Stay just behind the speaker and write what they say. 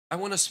I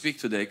want to speak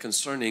today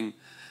concerning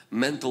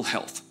mental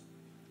health.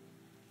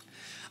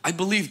 I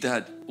believe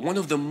that one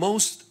of the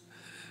most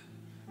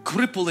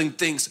crippling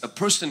things a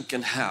person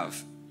can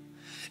have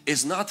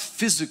is not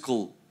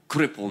physical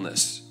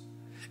crippleness.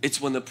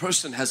 It's when the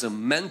person has a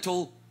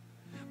mental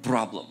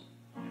problem.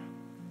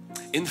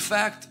 In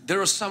fact, there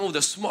are some of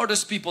the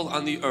smartest people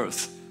on the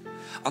earth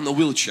on the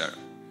wheelchair.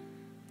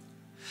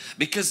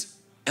 Because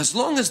as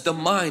long as the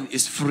mind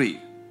is free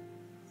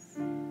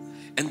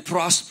and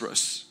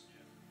prosperous,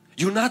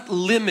 you're not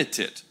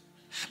limited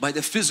by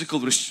the physical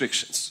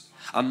restrictions.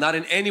 I'm not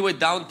in any way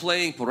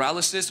downplaying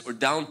paralysis or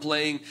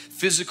downplaying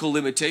physical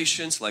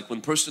limitations, like when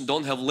person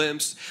don't have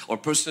limbs or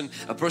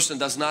a person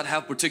does not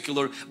have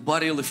particular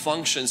bodily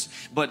functions.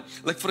 But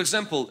like for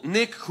example,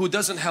 Nick, who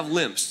doesn't have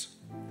limbs,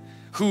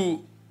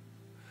 who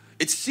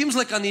it seems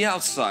like on the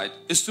outside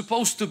is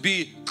supposed to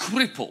be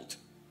crippled,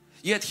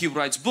 yet he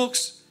writes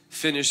books,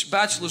 finished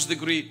bachelor's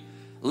degree,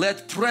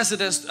 led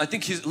presidents, I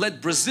think he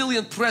led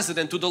Brazilian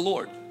president to the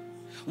Lord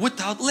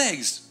without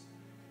legs,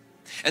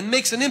 and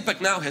makes an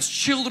impact now, has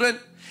children,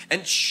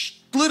 and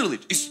literally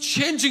is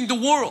changing the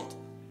world.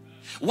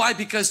 Why?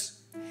 Because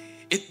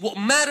what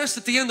matters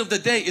at the end of the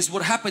day is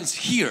what happens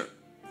here,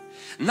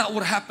 not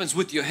what happens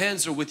with your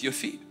hands or with your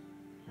feet.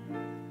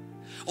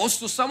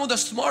 Also, some of the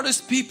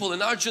smartest people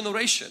in our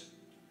generation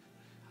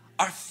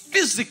are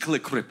physically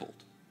crippled,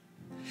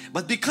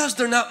 but because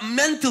they're not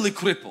mentally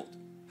crippled,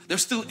 they're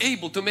still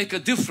able to make a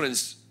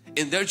difference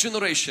in their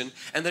generation,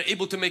 and they're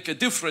able to make a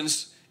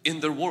difference in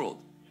their world.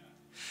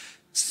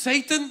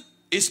 Satan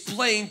is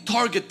playing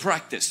target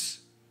practice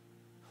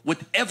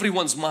with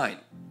everyone's mind.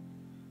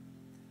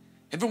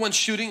 Everyone's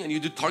shooting and you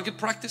do target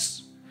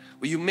practice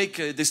where you make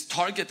this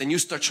target and you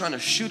start trying to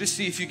shoot to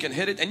see if you can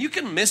hit it, and you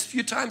can miss a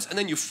few times and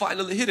then you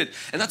finally hit it.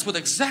 And that's what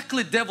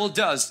exactly the devil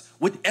does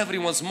with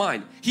everyone's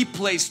mind. He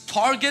plays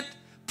target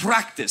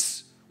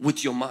practice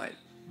with your mind.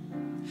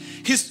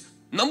 His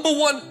number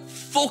one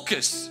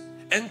focus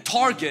and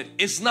target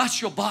is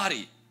not your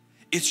body,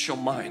 it's your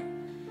mind.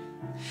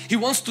 He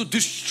wants to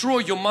destroy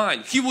your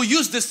mind. He will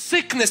use the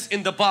sickness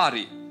in the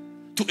body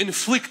to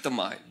inflict the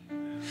mind.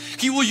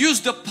 He will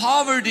use the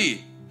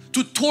poverty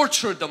to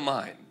torture the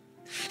mind.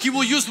 He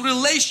will use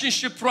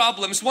relationship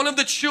problems. One of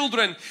the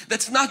children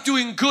that's not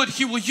doing good,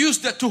 he will use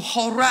that to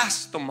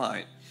harass the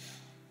mind.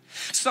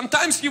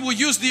 Sometimes he will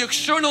use the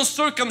external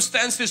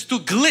circumstances to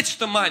glitch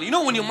the mind. You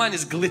know when your mind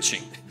is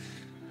glitching,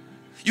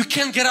 you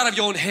can't get out of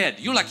your own head.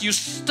 You're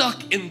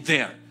stuck in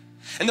there.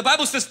 And the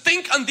Bible says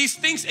think on these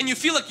things, and you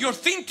feel like your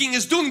thinking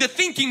is doing the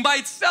thinking by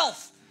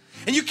itself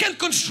and you can't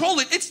control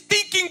it. It's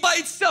thinking by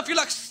itself. You're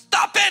like,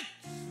 stop it.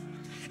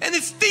 And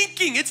it's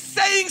thinking, it's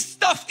saying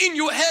stuff in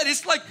your head.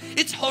 It's like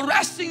it's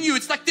harassing you.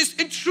 It's like this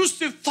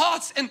intrusive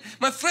thoughts. And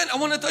my friend, I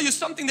want to tell you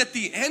something, that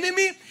the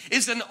enemy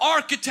is an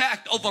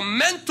architect of a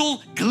mental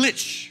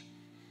glitch.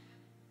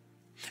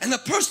 And the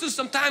person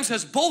sometimes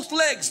has both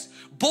legs,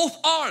 both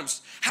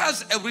arms,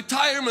 has a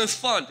retirement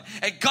fund,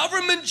 a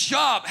government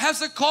job,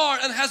 has a car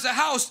and has a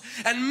house,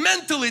 and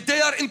mentally they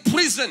are in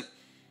prison.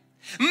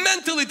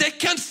 Mentally they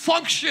can't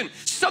function.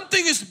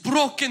 Something is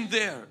broken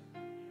there.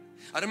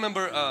 I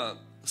remember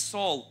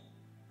Saul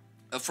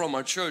from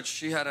our church,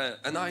 she had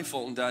an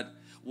iPhone that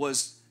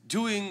was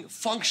doing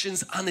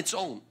functions on its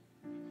own.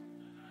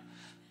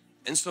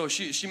 And so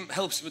she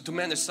helps to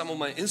manage some of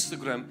my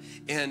Instagram,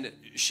 and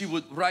she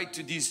would write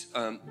to these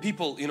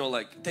people, you know,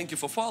 like thank you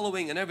for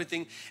following and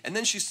everything. And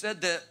then she said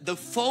that the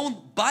phone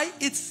by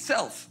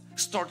itself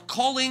start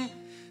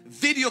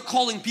video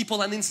calling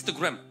people on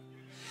Instagram.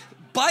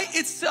 By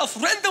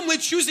itself, randomly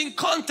choosing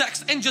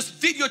contacts and just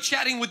video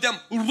chatting with them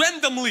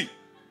randomly.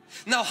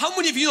 Now how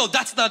many of you know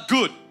that's not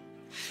good?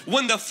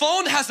 When the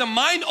phone has a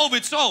mind of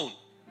its own,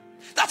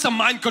 that's a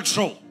mind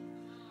control.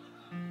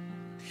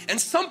 And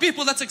some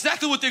people, that's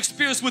exactly what they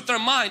experience with their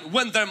mind.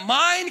 When their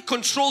mind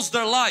controls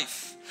their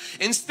life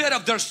instead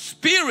of their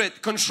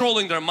spirit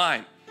controlling their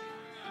mind.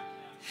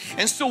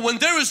 And so when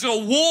there is a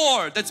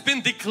war that's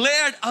been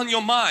declared on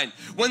your mind,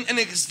 when an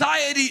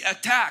anxiety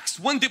attacks,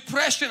 when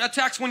depression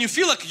attacks, when you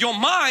feel like your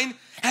mind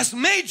has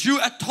made you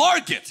a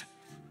target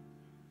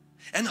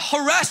and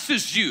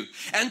harasses you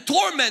and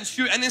torments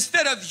you, and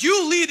instead of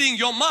you leading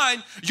your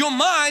mind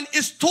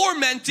is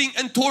tormenting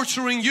and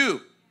torturing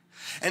you.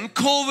 And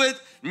COVID,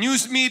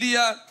 news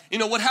media, you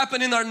know what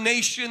happened in our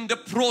nation, the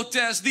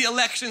protests, the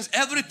elections,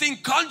 everything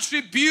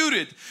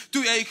contributed to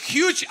a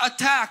huge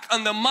attack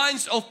on the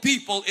minds of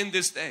people in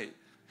this day.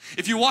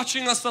 If you're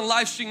watching us on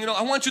live stream, you know,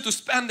 I want you to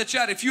spam the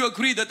chat if you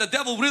agree that the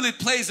devil really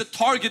plays a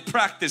target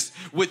practice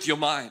with your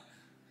mind.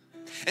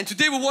 And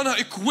today we want to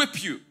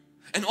equip you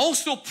and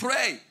also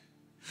pray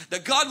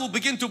that God will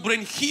begin to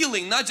bring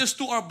healing, not just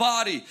to our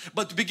body,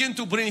 but to begin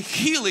to bring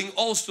healing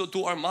also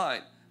to our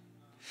mind.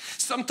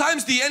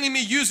 Sometimes the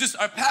enemy uses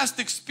our past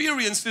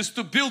experiences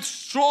to build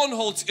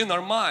strongholds in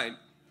our mind,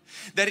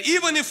 that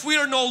even if we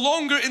are no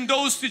longer in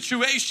those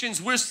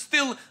situations, we're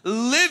still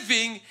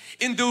living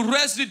in the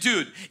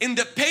residue, in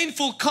the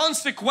painful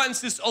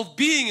consequences of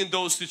being in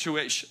those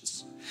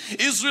situations.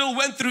 Israel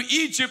went through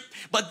Egypt,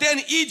 but then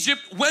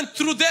Egypt went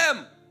through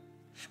them.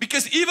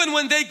 Because even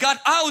when they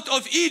got out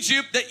of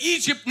Egypt, the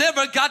Egypt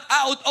never got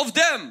out of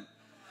them.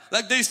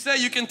 Like they say,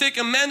 you can take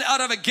a man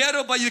out of a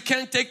ghetto, but you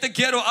can't take the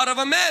ghetto out of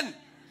a man.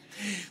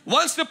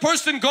 Once the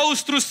person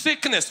goes through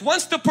sickness,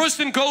 once the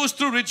person goes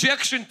through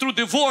rejection, through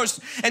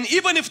divorce, and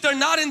even if they're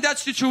not in that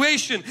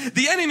situation,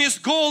 the enemy's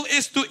goal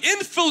is to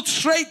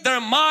infiltrate their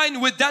mind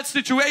with that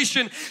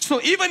situation.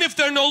 So even if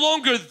they're no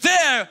longer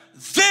there,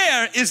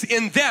 there is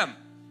in them.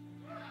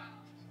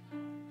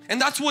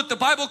 And that's what the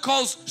Bible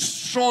calls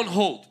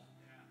stronghold.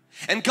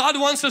 And God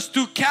wants us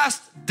to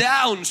cast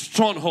down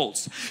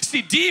strongholds.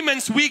 See,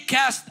 demons we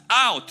cast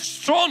out,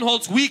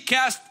 strongholds we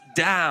cast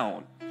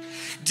down.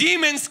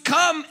 Demons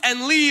come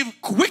and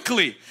leave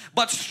quickly,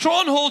 but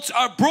strongholds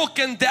are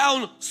broken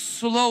down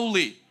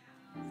slowly.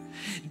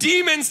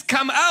 Demons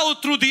come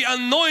out through the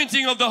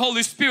anointing of the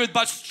Holy Spirit,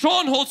 but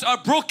strongholds are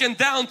broken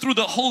down through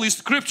the Holy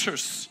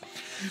Scriptures,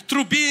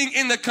 through being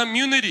in the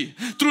community,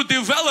 through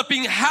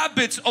developing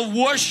habits of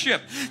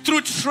worship,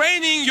 through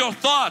training your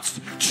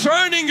thoughts,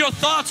 turning your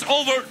thoughts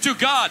over to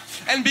God,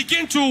 and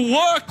begin to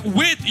work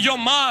with your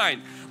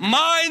mind.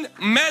 Mind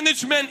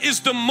management is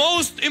the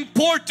most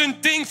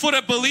important thing for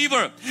a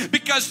believer,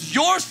 because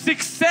your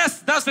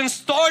success doesn't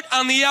start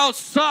on the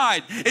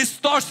outside, it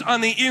starts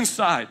on the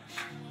inside.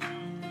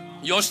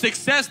 Your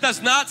success does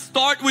not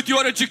start with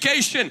your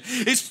education,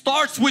 it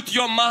starts with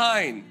your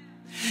mind.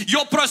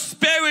 Your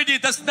prosperity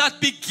does not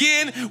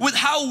begin with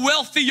how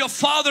wealthy your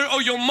father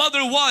or your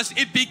mother was,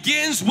 it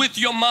begins with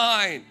your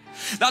mind.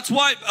 That's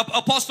why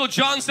Apostle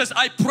John says,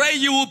 I pray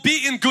you will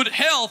be in good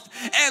health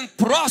and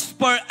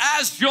prosper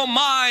as your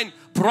mind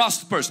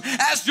prospers,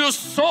 as your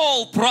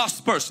soul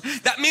prospers.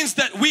 That means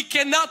that we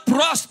cannot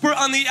prosper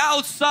on the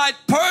outside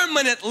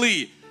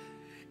permanently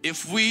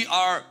if we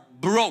are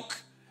broke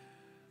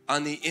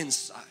on the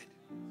inside.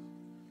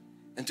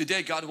 And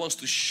today God wants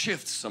to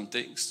shift some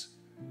things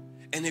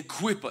and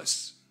equip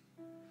us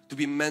to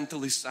be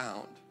mentally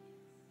sound.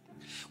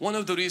 One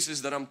of the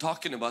reasons that I'm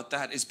talking about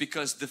that is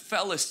because the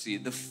fallacy,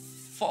 the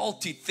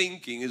faulty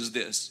thinking is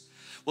this.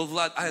 Well,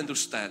 Vlad, I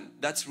understand.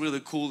 That's really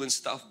cool and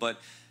stuff,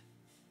 but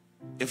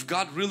if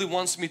God really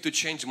wants me to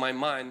change my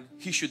mind,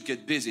 He should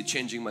get busy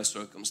changing my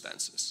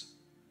circumstances.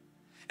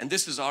 And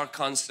this is our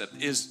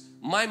concept, is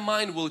my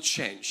mind will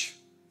change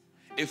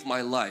if my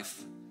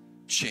life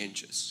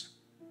changes.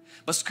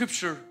 But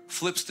Scripture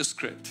flips the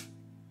script.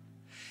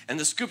 And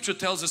the Scripture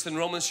tells us in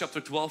Romans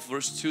chapter 12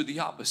 verse 2 the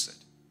opposite.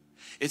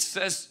 It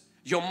says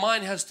your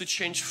mind has to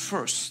change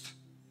first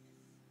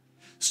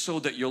so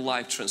that your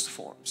life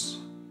transforms.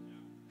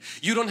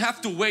 You don't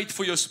have to wait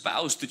for your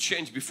spouse to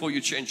change before you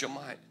change your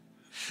mind.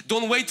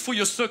 Don't wait for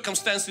your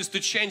circumstances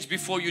to change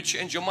before you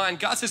change your mind.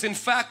 God says, in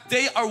fact,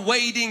 they are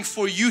waiting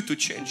for you to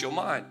change your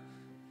mind.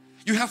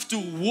 You have to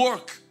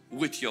work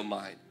with your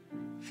mind.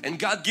 And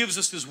God gives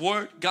us His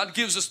Word. God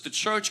gives us the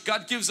church.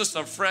 God gives us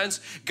our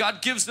friends.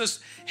 God gives us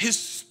His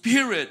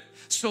Spirit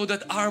so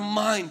that our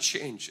mind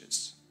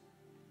changes.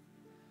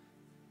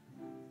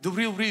 The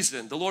real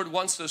reason the Lord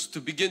wants us to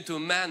begin to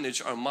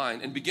manage our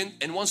mind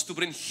and wants to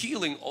bring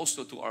healing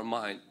also to our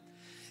mind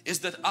is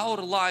that our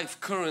life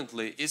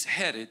currently is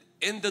headed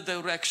in the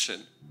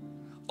direction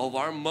of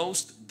our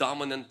most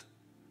dominant,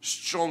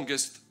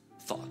 strongest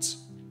thoughts.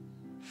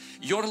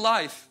 Your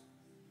life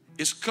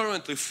is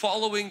currently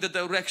following the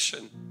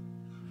direction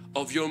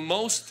of your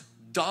most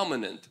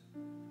dominant,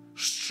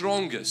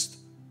 strongest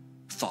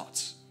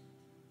thoughts.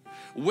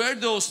 Where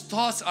those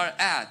thoughts are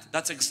at,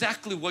 that's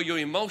exactly where your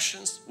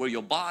emotions, where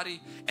your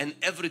body and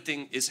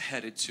everything is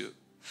headed to.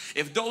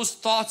 If those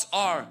thoughts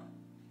are,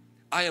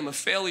 I am a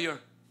failure.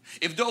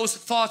 If those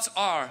thoughts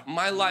are,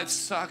 my life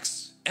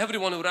sucks,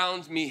 everyone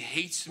around me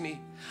hates me,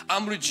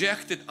 I'm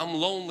rejected, I'm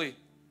lonely.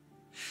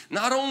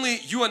 Not only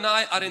you and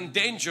I are in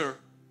danger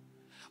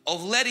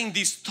of letting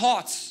these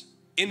thoughts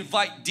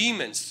invite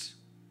demons,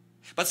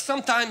 but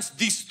sometimes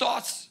these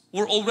thoughts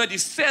were already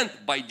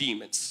sent by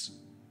demons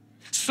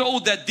so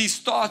that these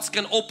thoughts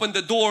can open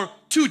the door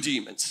to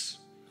demons.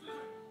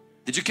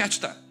 Did you catch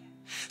that?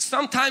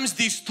 Sometimes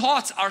these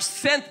thoughts are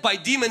sent by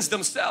demons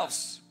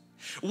themselves.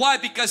 Why?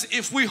 Because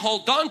if we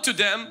hold on to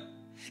them,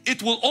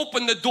 it will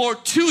open the door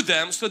to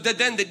them so that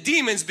then the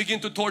demons begin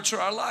to torture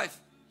our life.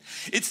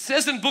 It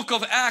says in book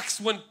of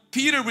Acts when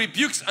Peter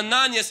rebukes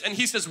Ananias and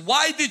he says,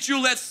 why did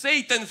you let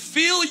Satan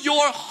fill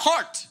your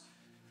heart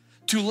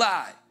to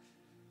lie?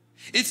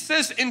 It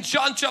says in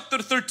John chapter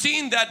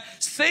 13 that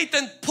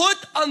Satan put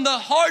on the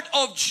heart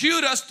of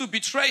Judas to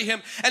betray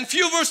him, and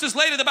few verses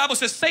later the Bible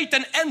says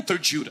Satan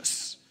entered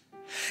Judas.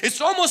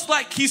 It's almost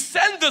like he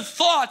sent the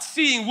thought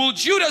seeing, will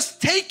Judas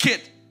take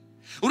it,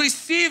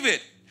 receive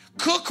it,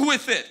 cook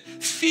with it,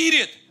 feed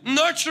it,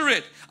 nurture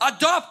it,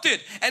 adopt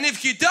it, and if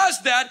he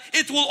does that,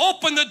 it will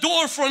open the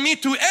door for me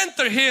to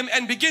enter him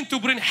and begin to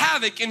bring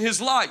havoc in his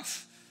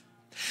life.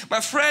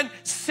 My friend,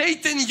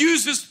 Satan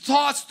uses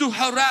thoughts to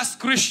harass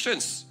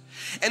Christians.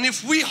 And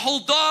if we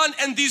hold on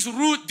and these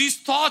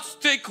thoughts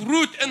take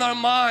root in our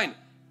mind,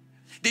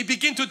 they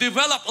begin to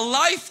develop a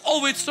life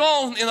of its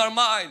own in our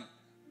mind.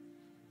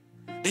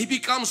 They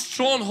become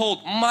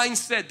stronghold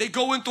mindset. They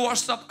go into our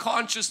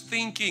subconscious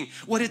thinking,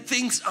 what it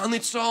thinks on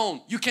its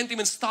own. You can't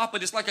even stop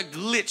it. It's like a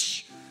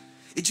glitch.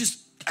 It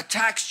just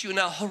attacks you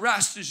now,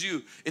 harasses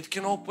you. It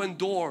can open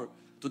door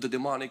to the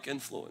demonic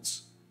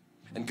influence.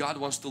 And God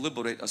wants to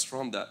liberate us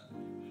from that.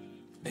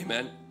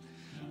 Amen.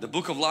 The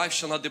book of life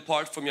shall not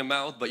depart from your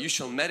mouth, but you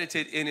shall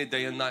meditate in it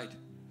day and night.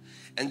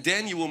 And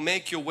then you will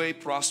make your way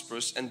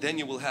prosperous, and then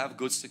you will have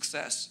good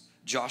success.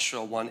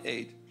 Joshua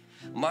 1:8.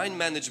 Mind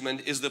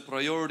management is the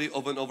priority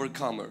of an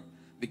overcomer,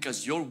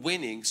 because your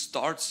winning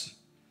starts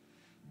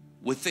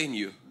within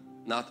you,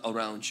 not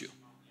around you.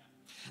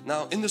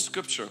 Now in the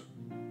scripture,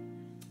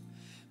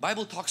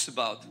 Bible talks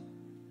about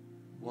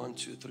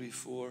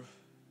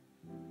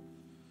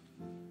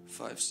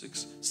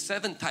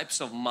 7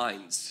 types of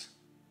minds.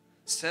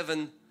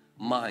 7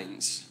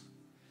 minds.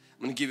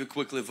 I'm going to give you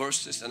quickly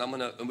verses, and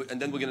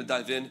then we're going to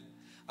dive in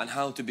on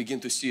how to begin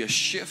to see a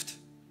shift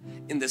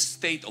in the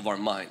state of our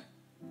mind.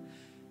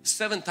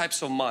 7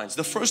 types of minds.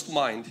 The first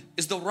mind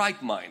is the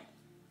right mind.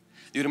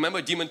 Do you remember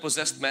a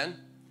demon-possessed man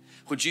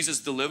who Jesus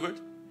delivered?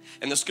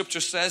 And the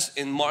scripture says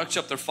in Mark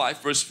chapter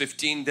 5 verse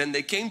 15, then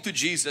they came to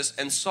Jesus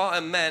and saw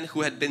a man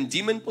who had been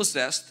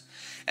demon-possessed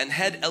and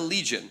had a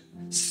legion,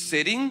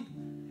 sitting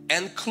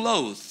and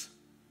clothed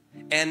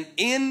and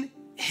in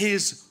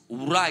his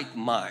right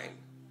mind.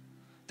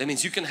 That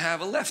means you can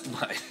have a left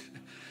mind.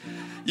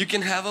 You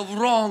can have a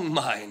wrong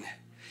mind.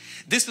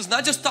 This is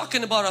not just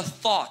talking about a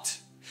thought.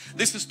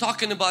 This is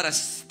talking about a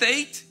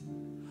state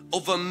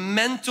of a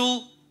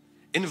mental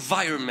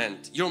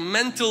environment, your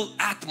mental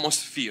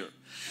atmosphere.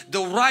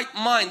 The right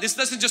mind, this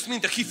doesn't just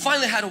mean that he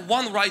finally had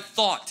one right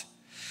thought.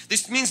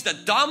 This means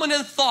that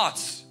dominant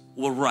thoughts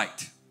were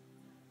right.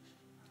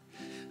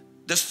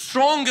 The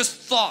strongest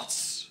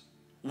thoughts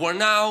were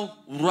now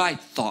right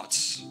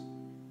thoughts.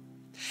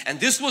 And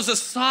this was a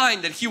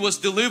sign that he was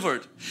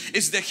delivered,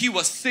 is that he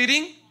was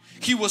sitting,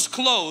 he was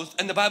clothed,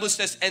 and the Bible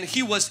says, and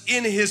he was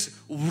in his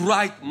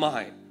right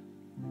mind.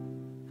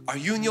 Are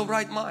you in your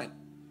right mind?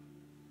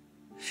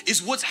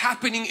 Is what's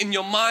happening in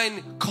your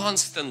mind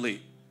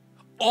constantly,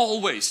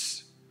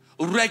 always,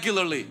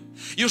 regularly?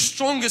 Your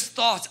strongest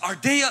thoughts, are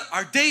they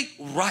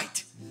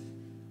right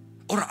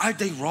or are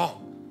they wrong?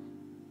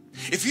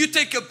 If you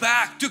take it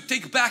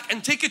back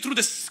and take it through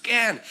the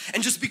scan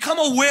and just become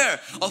aware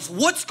of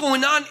what's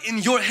going on in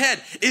your head.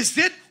 Is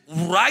it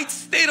right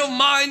state of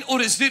mind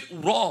or is it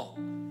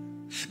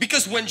wrong?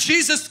 Because when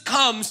Jesus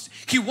comes,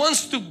 He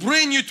wants to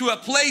bring you to a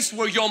place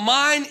where your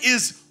mind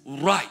is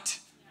right.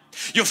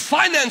 Your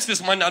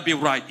finances might not be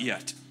right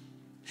yet.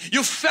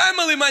 Your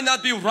family might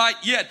not be right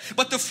yet.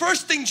 But the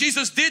first thing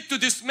Jesus did to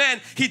this man,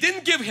 He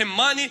didn't give him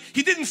money.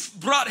 He didn't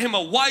brought him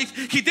a wife.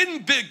 He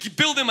didn't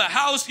build him a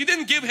house. He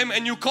didn't give him a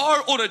new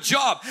car or a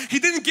job. He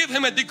didn't give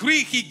him a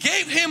degree. He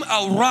gave him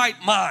a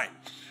right mind.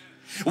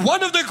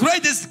 One of the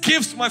greatest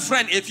gifts, my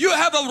friend, if you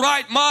have a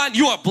right mind,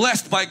 you are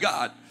blessed by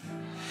God.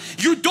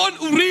 You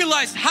don't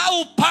realize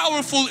how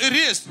powerful it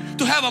is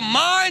to have a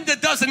mind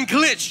that doesn't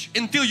glitch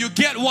until you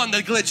get one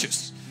that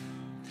glitches.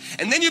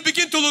 And then you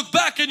begin to look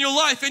back in your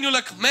life and you're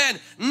like, man,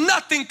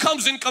 nothing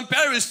comes in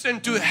comparison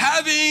to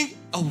having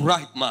a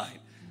right mind.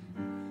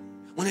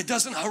 When it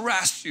doesn't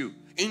harass you,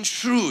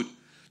 intrude,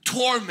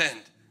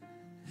 torment,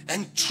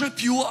 and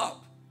trip you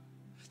up.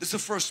 This is the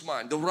first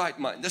mind, the right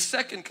mind. The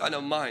second kind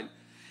of mind,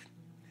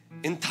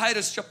 in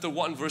Titus chapter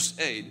 1 verse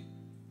 8,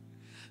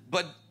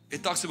 but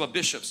it talks about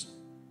bishops.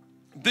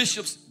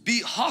 Bishops,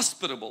 be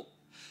hospitable,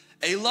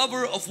 a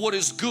lover of what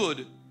is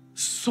good,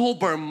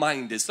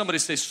 sober-minded. Somebody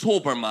say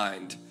sober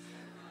mind.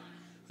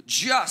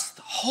 Just,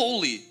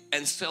 holy,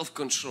 and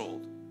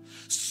self-controlled.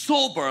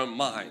 Sober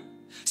mind.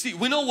 See,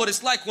 we know what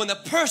it's like when a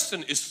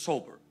person is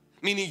sober,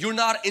 meaning you're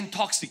not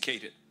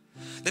intoxicated.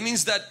 That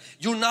means that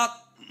you're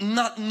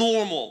not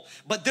normal,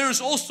 but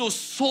there's also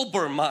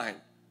sober mind.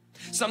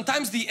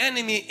 Sometimes the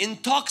enemy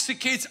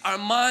intoxicates our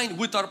mind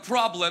with our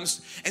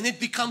problems and it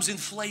becomes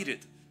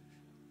inflated.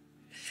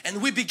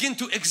 And we begin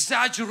to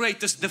exaggerate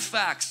the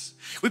facts.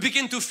 We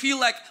begin to feel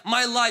like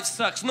my life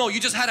sucks. No, you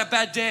just had a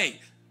bad day.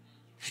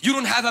 You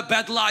don't have a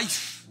bad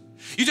life.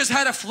 You just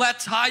had a flat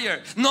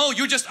tire. No,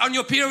 you're just on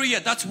your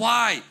period. That's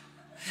why.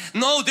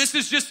 No, this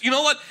is just, you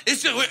know what?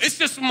 It's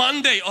just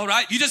Monday, all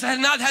right? You just had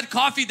not had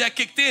coffee that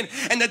kicked in.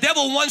 And the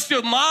devil wants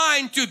your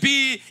mind to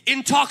be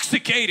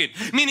intoxicated.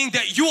 Meaning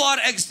that you are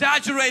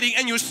exaggerating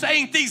and you're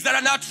saying things that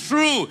are not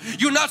true.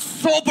 You're not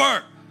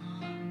sober.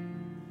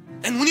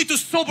 And we need to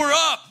sober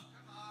up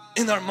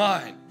in our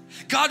mind.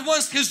 God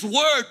wants His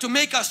Word to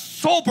make us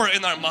sober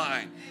in our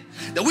mind.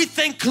 That we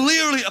think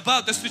clearly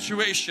about the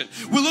situation.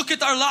 We look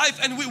at our life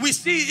and we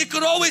see it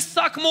could always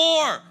suck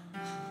more.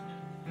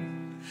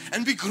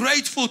 And be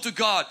grateful to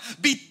God.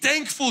 Be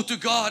thankful to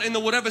God in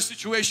whatever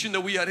situation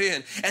that we are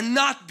in. And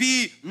not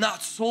be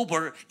not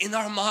sober in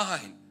our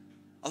mind.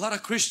 A lot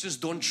of Christians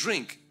don't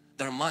drink.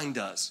 Their mind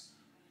does.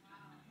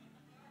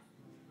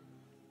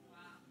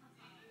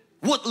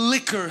 What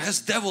liquor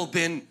has devil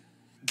been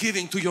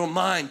giving to your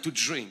mind to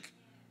drink?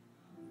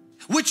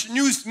 Which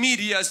news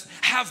medias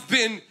have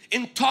been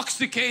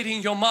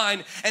intoxicating your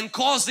mind and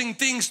causing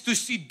things to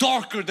see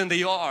darker than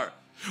they are,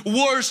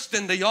 worse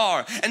than they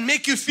are, and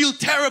make you feel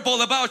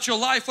terrible about your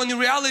life when in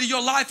reality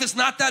your life is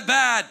not that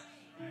bad.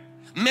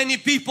 Many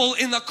people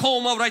in a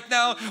coma right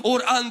now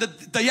or on the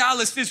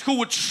dialysis who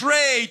would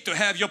trade to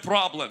have your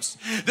problems.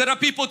 There are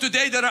people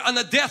today that are on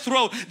a death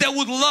row that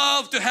would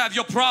love to have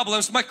your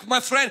problems. My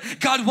friend,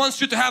 God wants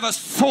you to have a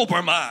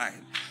sober mind.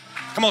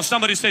 Come on,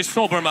 somebody say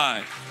sober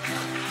mind.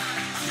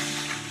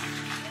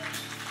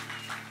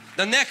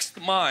 The next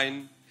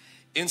mind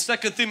in 2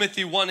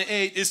 Timothy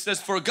 1:8, it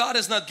says, for God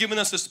has not given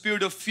us a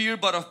spirit of fear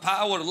but of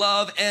power,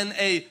 love and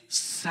a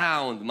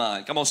sound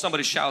mind. Come on,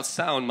 somebody shout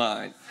sound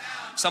mind.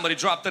 Somebody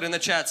dropped it in the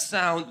chat,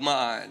 sound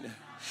mind.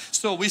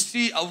 So we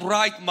see a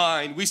right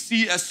mind, we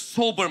see a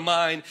sober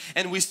mind,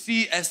 and we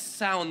see a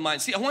sound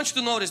mind. See, I want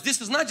you to notice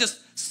this is not just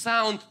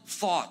sound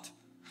thought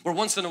where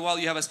once in a while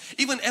you have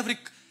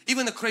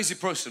even a crazy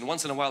person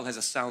once in a while has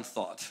a sound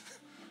thought.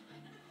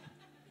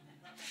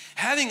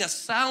 Having a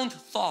sound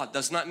thought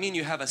does not mean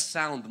you have a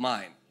sound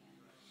mind.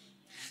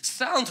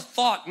 Sound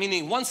thought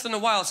meaning once in a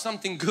while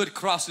something good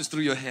crosses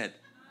through your head.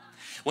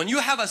 When you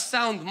have a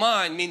sound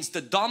mind means the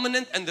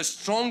dominant and the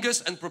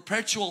strongest and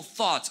perpetual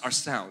thoughts are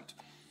sound.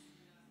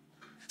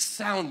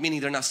 Sound meaning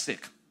they're not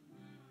sick.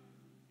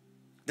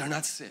 They're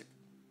not sick.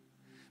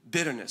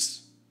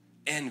 Bitterness,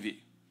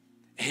 envy,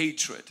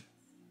 hatred.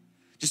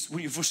 Just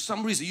when you, for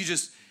some reason you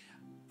just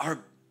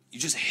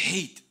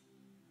hate.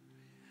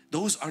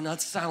 Those are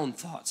not sound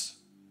thoughts.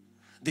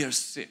 They are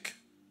sick.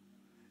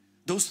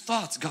 Those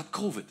thoughts got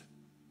COVID.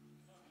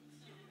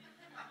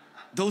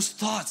 Those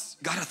thoughts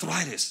got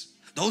arthritis.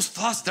 Those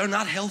thoughts, they're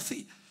not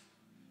healthy.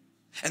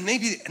 And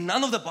maybe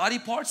none of the body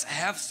parts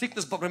have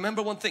sickness, but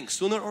remember one thing,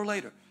 sooner or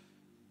later,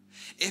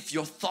 if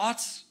your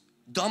thoughts,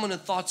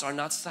 dominant thoughts are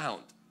not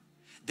sound,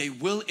 they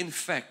will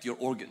infect your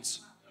organs.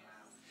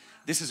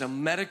 This is a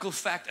medical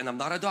fact and I'm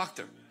not a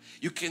doctor.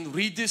 You can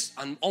read this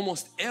on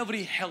almost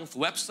every health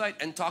website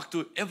and talk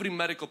to every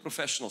medical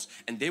professionals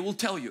and they will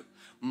tell you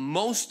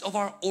most of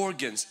our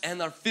organs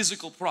and our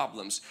physical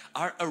problems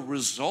are a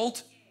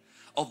result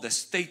of the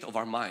state of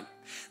our mind.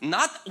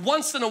 Not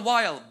once in a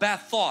while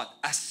bad thought,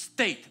 a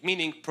state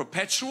meaning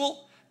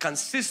perpetual,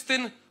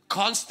 consistent,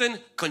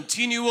 constant,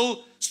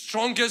 continual,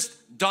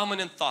 strongest,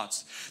 dominant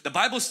thoughts. The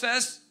Bible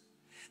says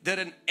that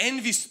an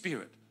envy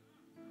spirit,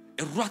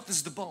 it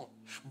rottens the bone,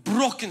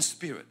 broken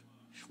spirit.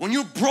 When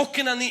you're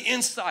broken on the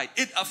inside,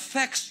 it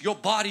affects your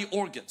body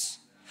organs.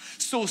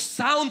 So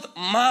sound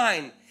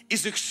mind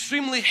is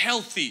extremely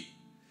healthy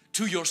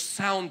to your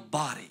sound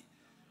body.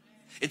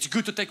 It's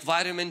good to take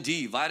vitamin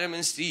D,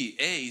 vitamin C,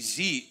 A,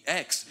 Z,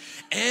 X.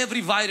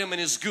 Every vitamin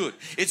is good.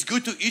 It's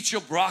good to eat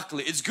your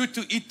broccoli. It's good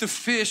to eat the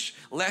fish,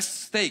 less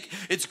steak.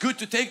 It's good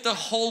to take the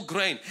whole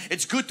grain.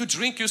 It's good to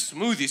drink your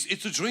smoothies.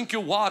 It's to drink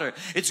your water.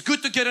 It's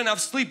good to get enough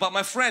sleep. But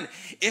my friend,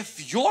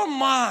 if your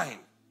mind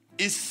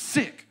is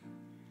sick,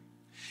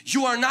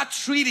 you are not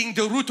treating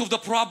the root of the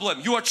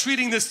problem. You are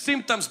treating the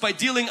symptoms by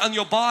dealing on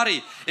your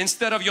body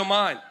instead of your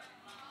mind.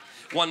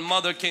 One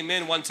mother came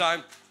in one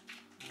time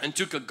and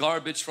took a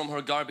garbage from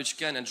her garbage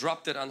can and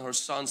dropped it on her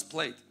son's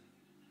plate.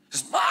 She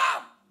says,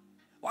 Mom,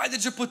 why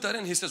did you put that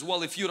in? He says,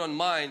 well, if you don't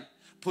mind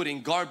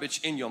putting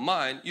garbage in your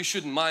mind, you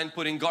shouldn't mind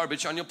putting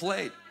garbage on your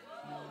plate.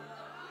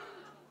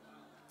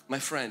 My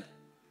friend,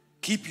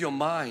 keep your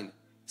mind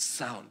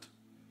sound.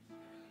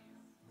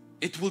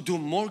 It will do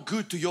more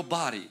good to your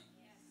body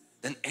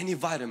than any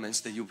vitamins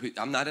that you put.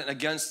 I'm not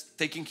against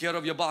taking care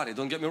of your body.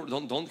 Don't get me,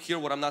 don't hear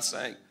what I'm not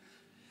saying.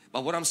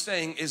 But what I'm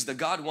saying is that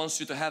God wants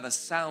you to have a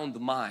sound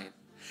mind.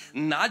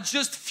 Not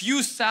just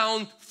few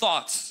sound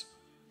thoughts,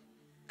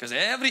 because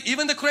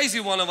even the crazy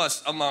one of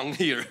us among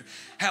here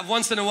have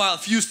once in a while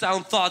few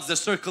sound thoughts that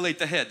circulate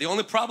the head. The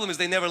only problem is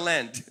they never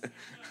land.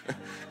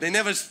 They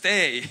never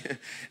stay.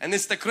 And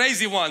it's the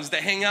crazy ones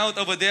that hang out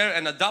over there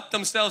and adopt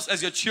themselves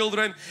as your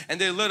children, and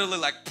they literally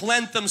like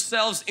plant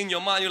themselves in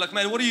your mind. You're like,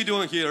 man, what are you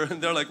doing here?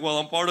 And they're like, well,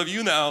 I'm part of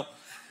you now.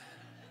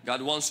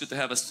 God wants you to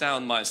have a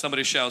sound mind.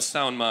 Somebody shout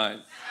sound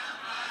mind.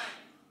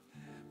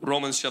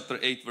 Romans chapter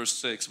 8 verse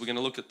 6. We're going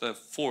to look at the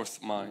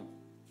fourth mind.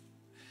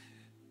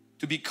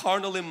 To be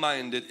carnally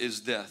minded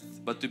is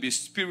death, but to be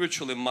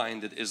spiritually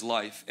minded is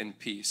life and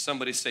peace.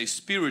 Somebody say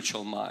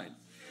spiritual mind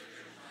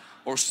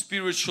or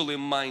spiritually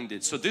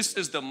minded. So this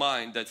is the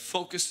mind that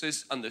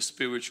focuses on the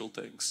spiritual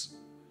things.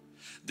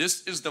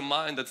 This is the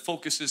mind that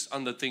focuses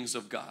on the things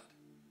of God.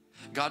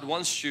 God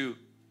wants you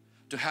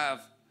to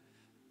have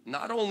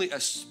not only a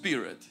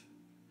spirit,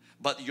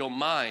 but your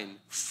mind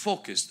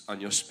focused on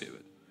your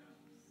spirit.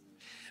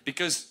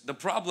 Because the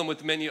problem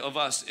with many of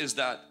us is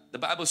that the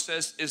Bible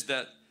says is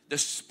that the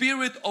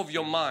spirit of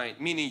your mind,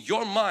 meaning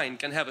your mind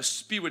can have a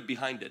spirit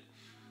behind it.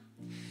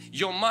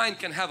 Your mind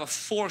can have a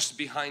force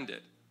behind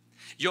it.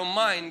 Your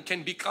mind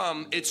can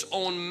become its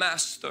own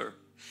master.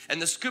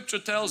 And the scripture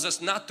tells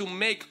us not to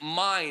make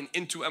mind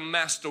into a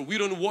master. We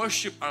don't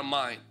worship our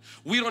mind.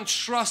 We don't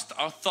trust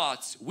our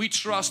thoughts. We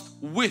trust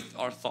with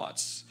our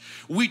thoughts.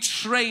 We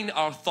train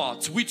our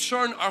thoughts. We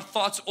turn our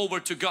thoughts over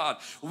to God.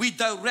 We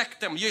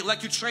direct them.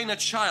 Like you train a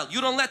child.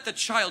 You don't let the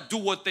child do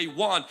what they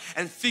want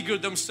and figure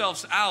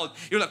themselves out.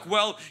 You're like,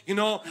 well, you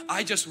know,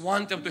 I just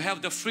want them to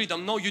have the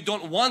freedom. No, you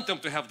don't want them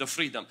to have the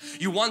freedom.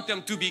 You want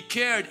them to be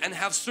cared and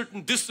have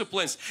certain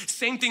disciplines.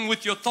 Same thing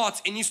with your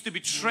thoughts. It needs to be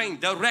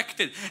trained,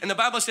 directed. And the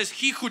Bible says,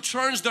 he who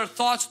turns their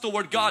thoughts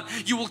toward God,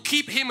 you will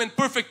keep him in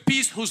perfect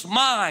peace whose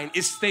mind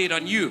is stayed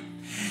on you.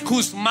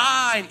 Whose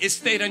mind is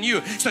stayed on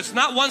you. So it's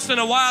not once in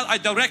a while I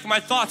direct my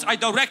thoughts. I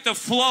direct the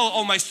flow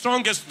of my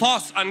strongest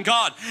thoughts on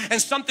God.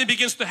 And something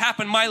begins to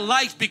happen. My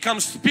life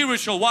becomes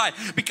spiritual. Why?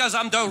 Because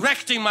I'm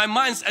directing my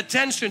mind's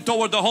attention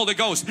toward the Holy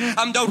Ghost.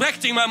 I'm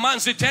directing my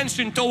mind's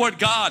attention toward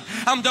God.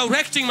 I'm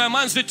directing my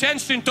mind's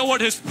attention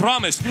toward His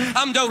promise.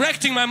 I'm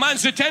directing my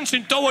mind's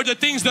attention toward the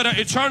things that are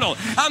eternal.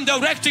 I'm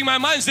directing my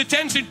mind's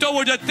attention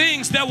toward the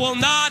things that will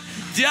not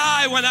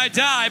die when I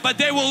die, but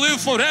they will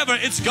live forever.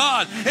 It's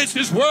God, it's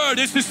His Word,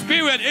 it's His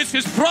Spirit, it's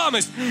His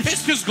promise,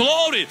 it's His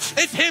glory,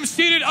 it's Him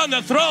seated on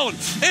the throne,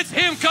 it's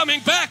Him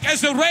coming back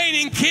as a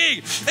reigning King.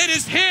 It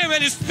is Him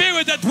and His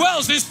Spirit that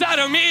dwells inside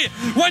of me.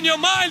 When your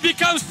mind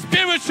becomes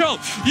spiritual,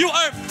 you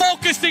are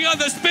focusing on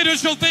the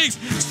spiritual things.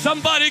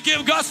 Somebody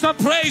give God some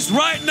praise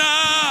right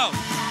now.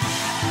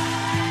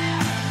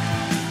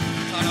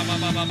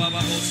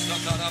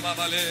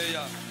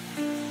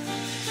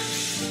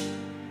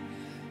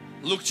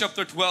 Luke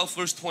chapter 12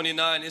 verse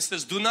 29, it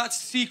says, do not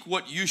seek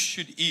what you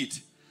should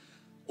eat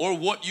or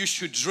what you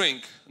should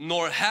drink,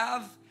 nor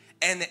have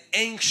an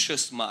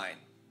anxious mind.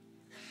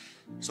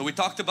 So we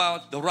talked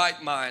about the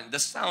right mind, the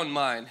sound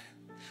mind.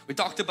 We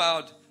talked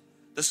about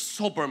the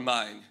sober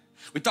mind.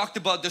 We talked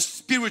about the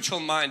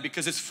spiritual mind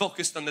because it's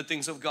focused on the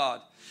things of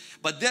God.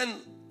 But then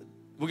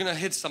we're going to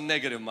hit some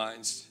negative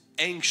minds.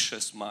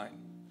 Anxious mind.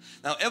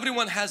 Now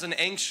everyone has an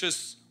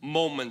anxious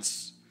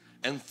moments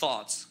and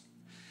thoughts.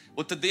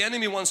 What the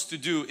enemy wants to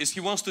do is he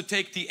wants to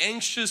take the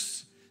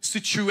anxious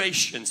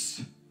situations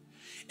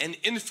and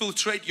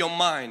infiltrate your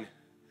mind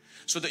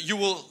so that you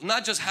will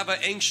not just have an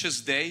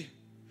anxious day,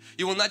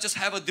 you will not just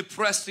have a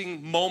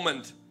depressing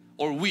moment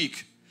or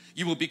week,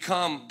 you will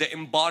become the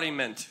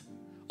embodiment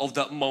of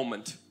that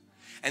moment.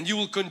 And you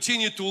will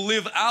continue to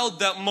live out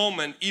that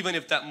moment even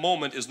if that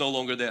moment is no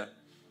longer there.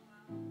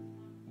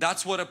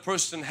 That's what a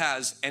person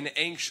has, an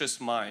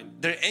anxious mind.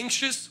 They're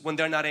anxious when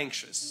they're not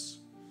anxious.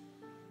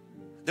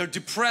 They're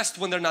depressed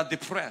when they're not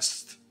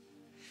depressed.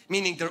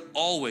 Meaning they're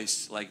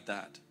always like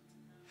that.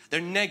 They're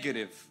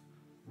negative,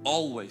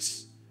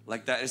 always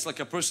like that. It's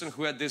like a person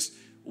who had this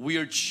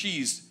weird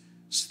cheese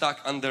stuck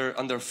on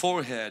their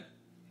forehead.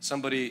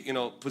 Somebody, you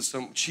know, put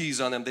some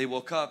cheese on them. They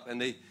woke up and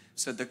they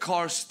said the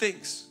car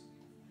stinks.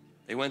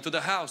 They went to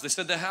the house. They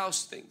said the house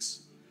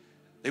stinks.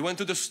 They went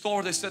to the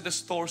store. They said the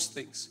store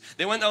stinks.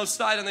 They went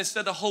outside and they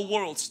said the whole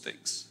world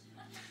stinks.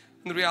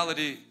 In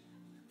reality,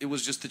 it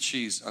was just the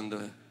cheese on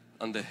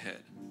the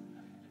head.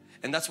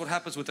 And that's what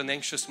happens with an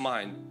anxious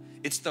mind.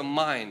 It's the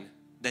mind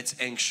that's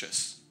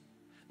anxious,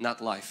 not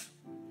life.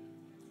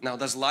 Now,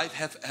 does life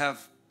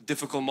have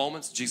difficult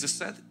moments? Jesus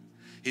said,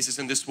 He says,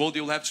 in this world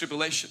you'll have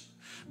tribulation,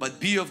 but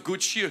be of good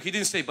cheer. He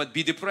didn't say, but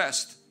be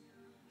depressed.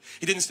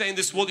 He didn't say in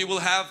this world you will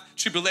have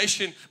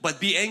tribulation, but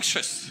be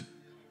anxious.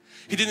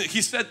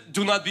 He said,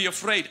 do not be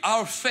afraid.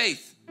 Our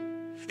faith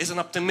is an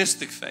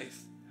optimistic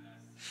faith.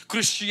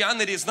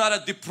 Christianity is not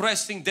a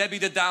depressing Debbie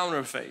the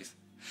Downer faith.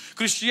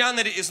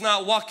 Christianity is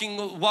not walking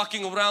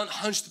around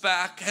hunched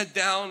back, head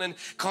down and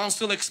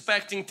constantly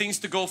expecting things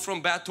to go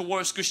from bad to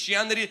worse.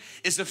 Christianity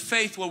is a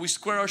faith where we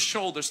square our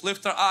shoulders,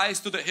 lift our eyes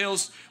to the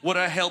hills where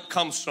our help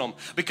comes from,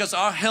 because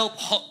our help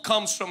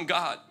comes from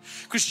God.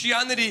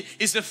 Christianity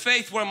is a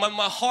faith where my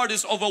heart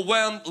is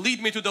overwhelmed,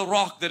 lead me to the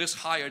rock that is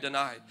higher than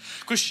I.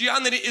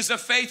 Christianity is a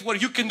faith where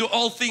you can do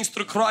all things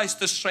through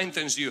Christ that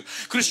strengthens you.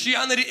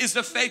 Christianity is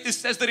a faith that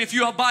says that if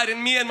you abide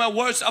in me and my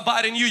words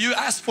abide in you, you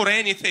ask for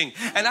anything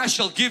and I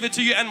shall give it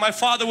to you and my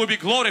Father will be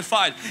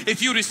glorified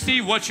if you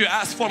receive what you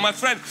ask for. My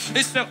friend,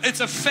 it's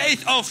a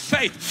faith of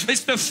faith.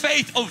 It's the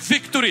faith of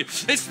victory.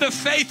 It's the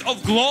faith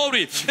of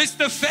glory. It's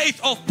the faith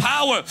of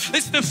power.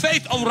 It's the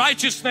faith of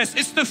righteousness.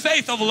 It's the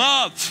faith of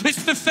love.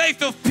 It's the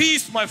faith of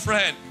peace, my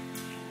friend.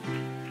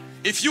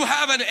 If you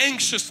have an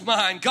anxious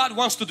mind, God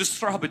wants to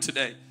disturb it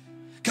today.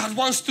 God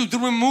wants to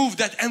remove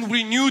that and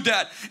renew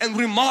that and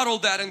remodel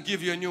that and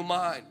give you a new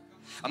mind.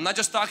 I'm not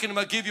just talking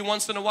about give you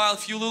once in a while a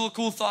few little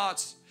cool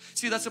thoughts.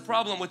 See, that's a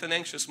problem with an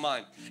anxious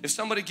mind. If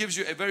somebody gives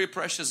you a very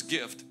precious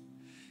gift,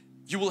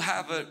 you will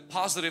have a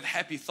positive,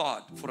 happy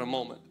thought for a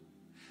moment.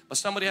 But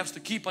somebody has to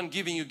keep on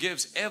giving you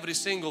gifts every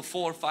single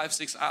 4, 5,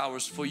 6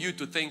 hours for you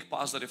to think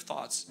positive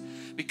thoughts,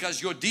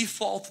 because your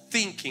default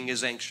thinking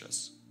is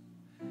anxious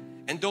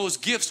and those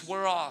gifts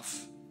wear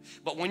off.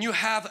 But when you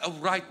have a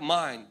right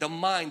mind, the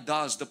mind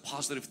does the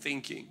positive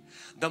thinking.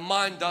 The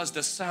mind does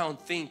the sound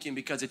thinking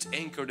because it's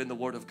anchored in the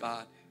Word of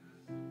God.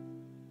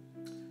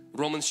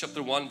 Romans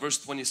chapter 1 verse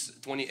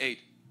 28,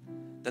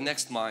 the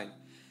next mind.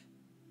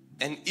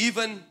 And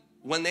even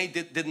when they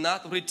did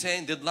not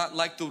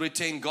like to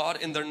retain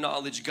God in their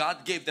knowledge,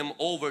 God gave them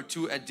over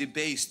to a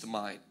debased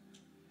mind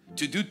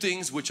to do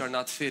things which are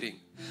not fitting.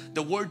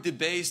 The word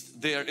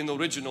debased there in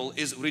original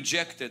is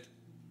rejected,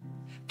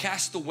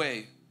 cast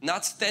away,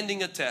 not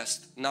standing a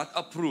test, not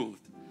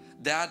approved.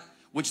 That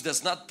which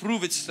does not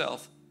prove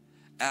itself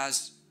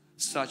as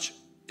such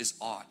is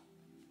odd.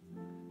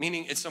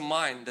 Meaning it's a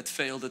mind that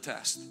failed the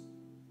test.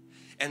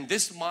 And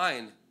this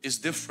mind is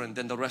different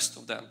than the rest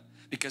of them,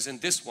 because in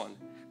this one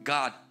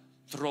God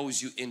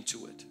throws you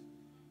into it.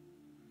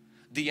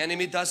 The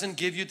enemy doesn't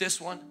give you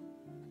this one.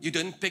 You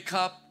didn't pick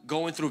up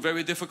going through a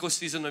very difficult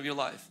season of your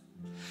life.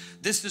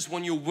 This is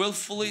when you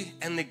willfully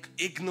and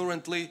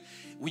ignorantly,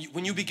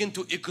 when you begin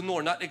to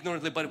ignore, not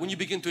ignorantly, but when you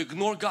begin to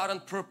ignore God on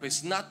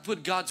purpose, not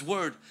put God's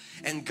word,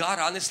 and God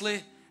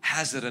honestly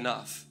has it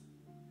enough.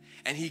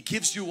 And He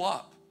gives you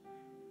up.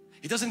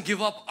 He doesn't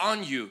give up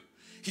on you.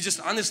 He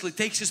just honestly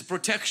takes His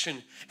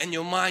protection and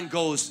your mind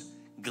goes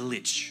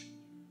glitch.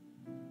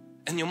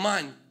 And your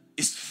mind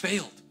is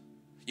failed.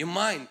 Your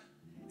mind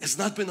has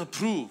not been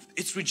approved.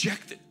 It's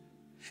rejected.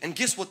 And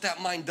guess what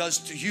that mind does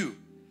to you?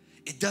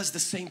 It does the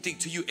same thing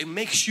to you. It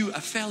makes you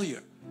a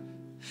failure.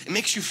 It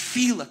makes you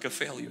feel like a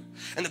failure.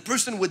 And the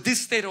person with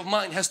this state of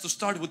mind has to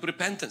start with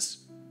repentance.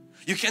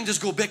 You can't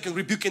just go back and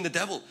rebuking the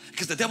devil,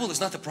 because the devil is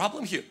not the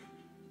problem here.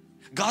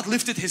 God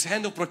lifted His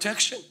hand of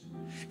protection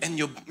and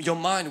your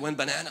mind went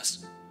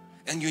bananas.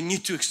 And you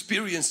need to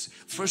experience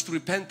first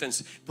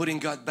repentance, putting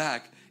God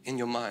back in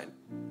your mind.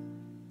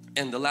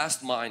 And the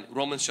last mind,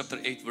 Romans chapter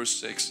 8 verse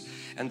 6,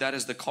 and that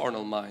is the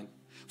carnal mind.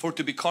 For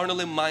to be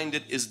carnally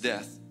minded is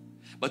death,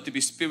 but to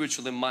be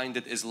spiritually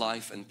minded is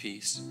life and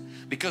peace.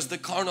 Because the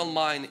carnal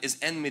mind is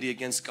enmity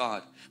against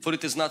God, for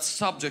it is not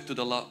subject to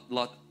the law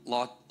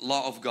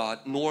of God,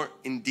 nor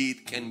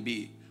indeed can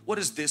be. What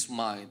is this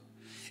mind?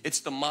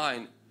 It's the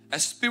mind. A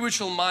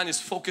spiritual mind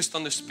is focused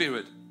on the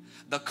spirit.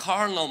 The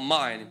carnal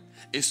mind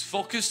is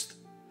focused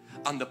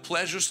on the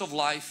pleasures of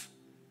life,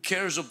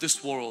 cares of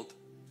this world,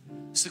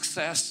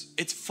 success.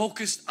 It's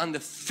focused on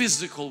the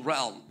physical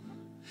realm.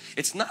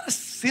 It's not a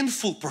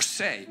sinful per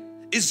se,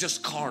 it's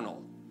just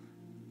carnal.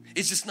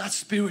 It's just not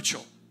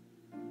spiritual.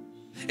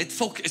 It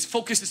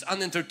focuses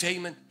on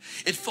entertainment.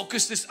 It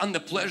focuses on the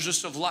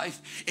pleasures of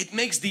life. It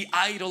makes the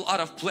idol out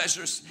of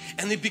pleasures,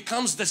 and it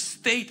becomes the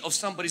state of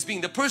somebody's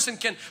being. The person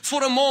can,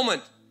 for a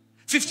moment,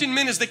 15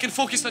 minutes, they can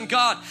focus on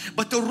God,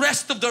 but the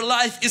rest of their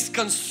life is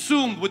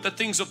consumed with the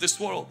things of this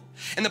world.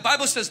 And the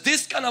Bible says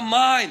this kind of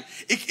mind,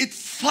 it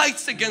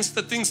fights against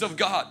the things of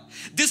God.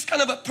 This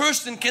kind of a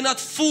person cannot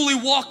fully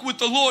walk with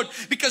the Lord,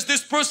 because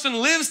this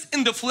person lives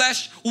in the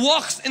flesh,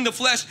 walks in the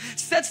flesh,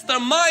 sets their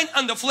mind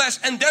on the flesh,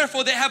 and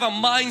therefore they have a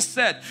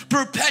mindset,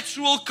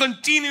 perpetual,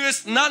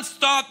 continuous,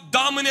 non-stop,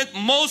 dominant,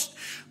 most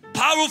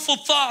powerful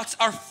thoughts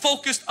are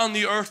focused on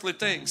the earthly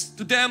things.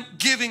 To them,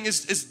 giving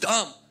is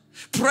dumb.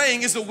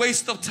 Praying is a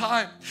waste of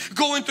time.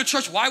 Going to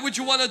church, why would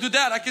you want to do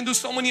that? I can do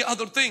so many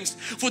other things.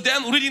 For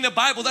them, reading the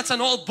Bible, that's an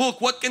old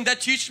book. What can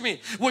that teach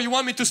me? Well, you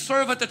want me to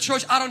serve at the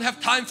church? I don't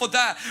have time for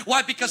that.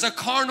 Why? Because a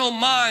carnal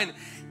mind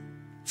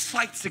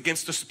fights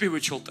against the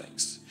spiritual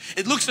things.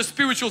 It looks at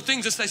spiritual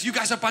things and says, you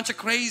guys are a bunch of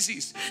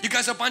crazies. You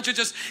guys are a bunch of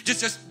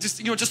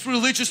just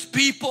religious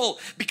people,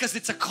 because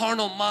it's a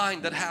carnal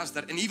mind that has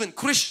that. And even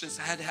Christians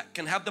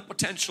can have the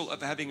potential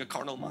of having a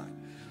carnal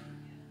mind.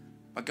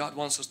 But God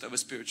wants us to have a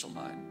spiritual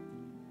mind.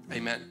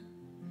 Amen.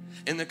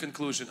 In the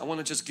conclusion, I want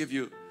to just give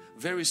you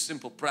very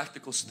simple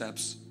practical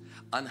steps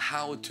on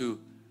how to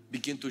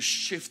begin to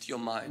shift your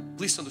mind.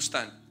 Please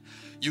understand,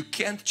 you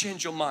can't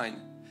change your mind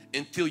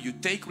until you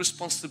take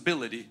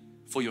responsibility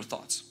for your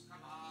thoughts.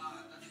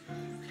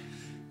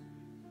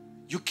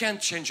 You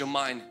can't change your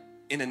mind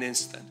in an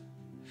instant.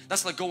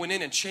 That's like going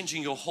in and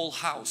changing your whole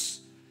house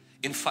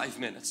in 5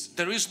 minutes.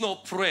 There is no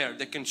prayer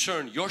that can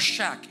turn your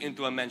shack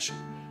into a mansion.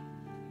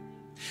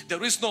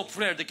 There is no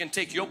prayer that can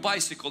take your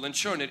bicycle and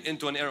turn it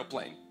into an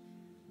airplane.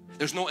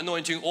 There's no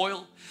anointing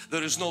oil.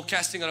 There is no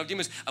casting out of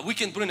demons. We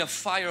can bring a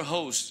fire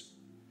hose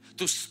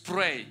to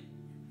spray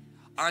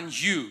on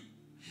you.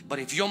 But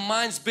if your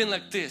mind's been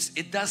like this,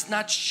 it does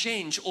not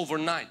change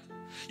overnight.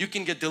 You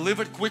can get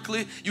delivered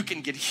quickly. You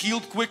can get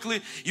healed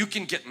quickly. You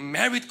can get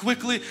married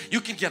quickly.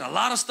 You can get a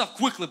lot of stuff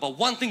quickly. But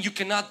one thing you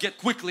cannot get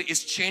quickly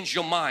is change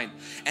your mind.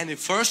 And it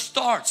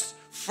starts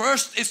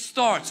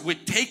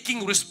with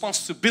taking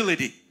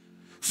responsibility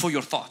for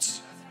your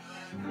thoughts.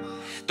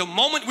 The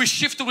moment we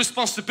shift the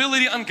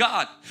responsibility on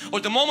God, or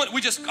the moment we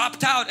just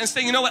opt out and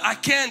say, you know what, I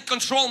can't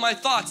control my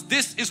thoughts,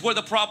 this is where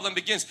the problem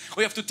begins.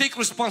 We have to take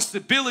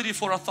responsibility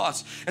for our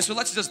thoughts. And so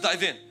let's just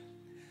dive in.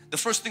 The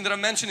first thing that I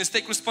mentioned is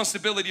take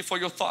responsibility for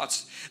your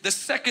thoughts. The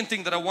second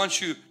thing that I want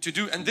you to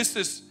do, and this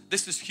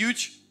is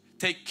huge,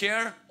 take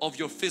care of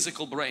your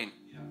physical brain.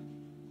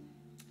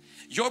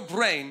 Your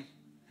brain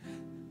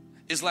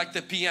is like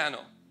the piano.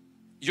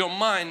 Your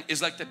mind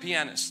is like the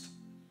pianist.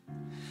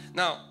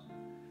 Now,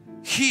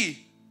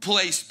 he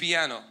plays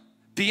piano.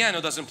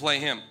 Piano doesn't play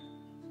him,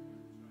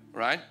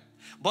 right?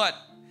 But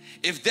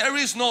if there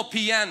is no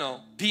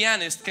piano,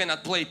 pianist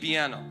cannot play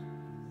piano.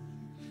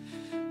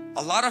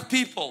 A lot of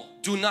people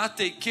do not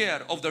take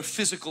care of their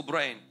physical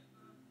brain.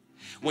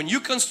 When you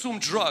consume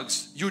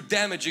drugs, you're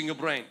damaging your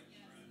brain.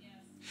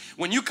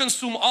 When you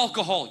consume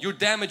alcohol, you're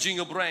damaging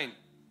your brain.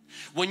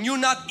 When you're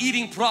not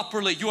eating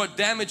properly, you are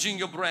damaging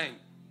your brain.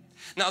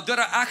 Now there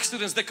are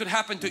accidents that could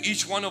happen to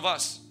each one of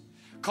us.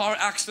 Car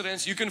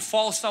accidents, you can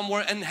fall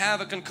somewhere and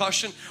have a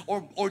concussion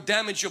or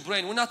damage your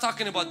brain. We're not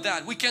talking about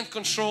that. We can't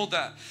control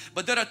that.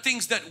 But there are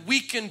things that we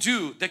can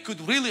do that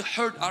could really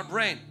hurt our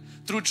brain.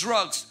 Through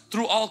drugs,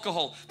 through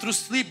alcohol, through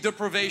sleep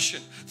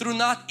deprivation, through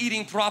not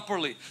eating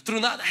properly, through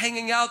not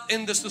hanging out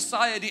in the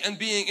society and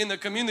being in the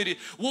community.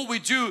 What we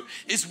do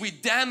is we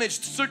damage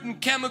certain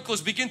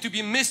chemicals begin to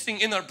be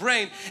missing in our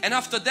brain, and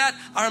after that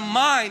our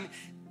mind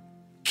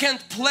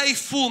can't play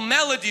full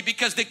melody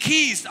because the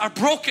keys are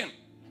broken.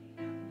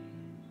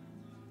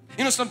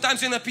 You know,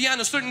 sometimes in the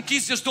piano certain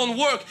keys just don't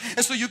work,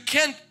 and so you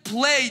can't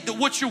play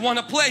what you want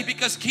to play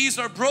because keys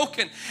are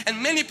broken.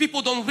 And many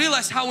people don't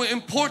realize how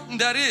important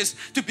that is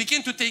to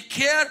begin to take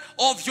care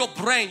of your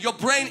brain. Your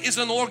brain is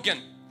an organ,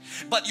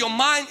 but your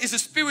mind is a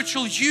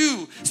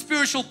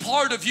spiritual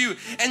part of you,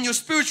 and your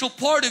spiritual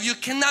part of you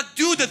cannot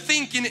do the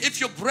thinking if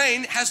your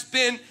brain has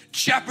been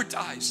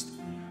jeopardized.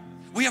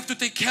 We have to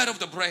take care of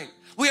the brain.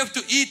 We have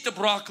to eat the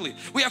broccoli.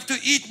 We have to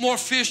eat more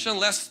fish and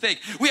less steak.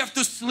 We have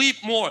to sleep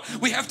more.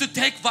 We have to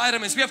take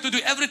vitamins. We have to do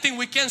everything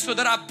we can so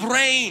that our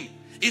brain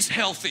is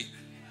healthy.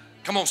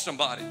 Come on,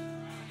 somebody.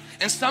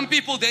 And some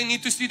people, they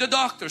need to see the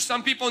doctor.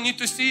 Some people need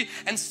to see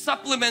and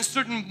supplement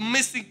certain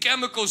missing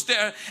chemicals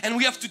there. And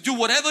we have to do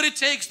whatever it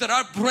takes that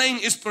our brain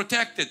is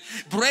protected.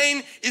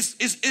 Brain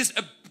is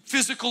a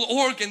physical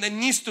organ that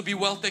needs to be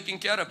well taken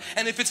care of.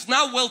 And if it's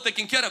not well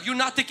taken care of, you're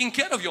not taking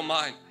care of your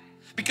mind.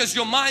 Because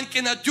your mind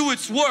cannot do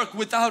its work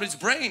without its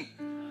brain.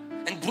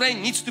 And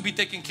brain needs to be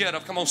taken care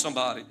of. Come on,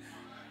 somebody.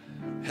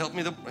 Help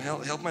me,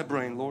 help my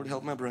brain. Lord,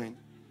 help my brain.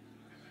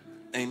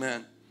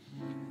 Amen.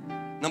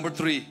 Number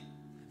 3,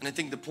 and I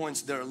think the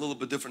points there are a little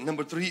bit different.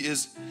 Number 3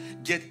 is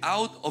get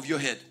out of your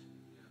head.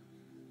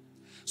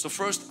 So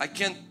first, I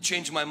can't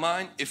change my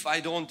mind if I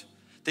don't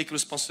take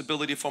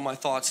responsibility for my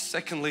thoughts.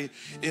 Secondly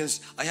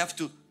is I have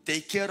to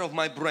take care of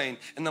my brain.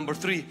 And number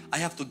 3, I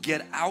have to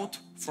get out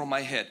from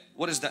my head.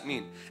 What does that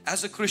mean?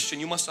 As a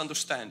Christian, you must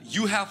understand,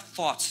 you have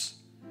thoughts.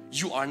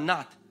 You are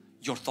not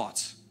your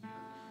thoughts.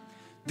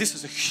 This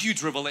is a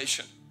huge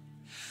revelation.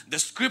 The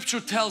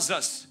scripture tells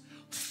us,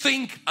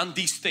 think on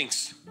these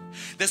things.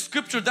 The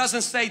scripture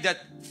doesn't say that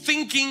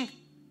thinking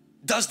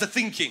does the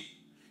thinking.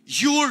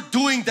 You're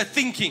doing the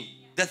thinking.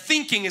 The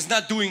thinking is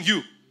not doing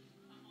you.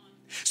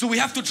 So we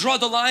have to draw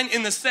the line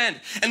in the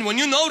sand. And when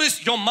you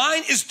notice your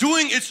mind is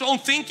doing its own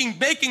thinking,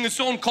 making its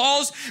own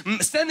calls,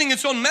 sending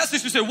its own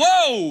message, you say,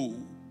 whoa,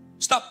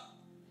 stop,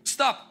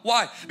 stop.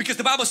 Why? Because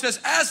the Bible says,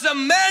 as a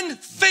man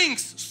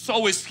thinks,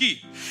 so is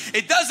he.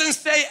 It doesn't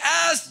say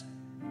as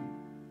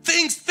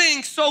things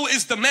think, so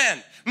is the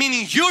man.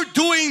 Meaning you're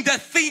doing the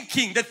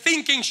thinking. The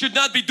thinking should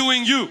not be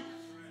doing you.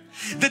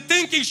 The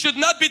thinking should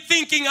not be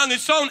thinking on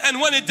its own. And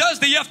when it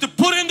does, then you have to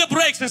put in the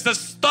brakes and say,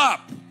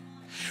 stop.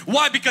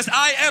 Why? Because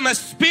I am a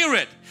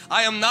spirit.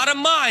 I am not a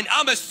mind.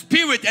 I'm a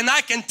spirit, and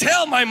I can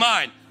tell my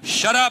mind,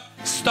 shut up,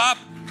 stop,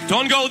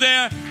 don't go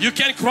there, you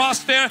can't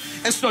cross there.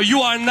 And so you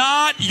are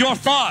not your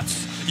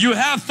thoughts. You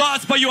have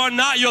thoughts, but you are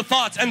not your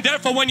thoughts. And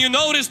therefore, when you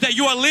notice that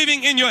you are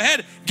living in your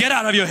head, get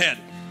out of your head.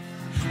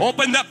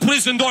 Open that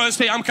prison door and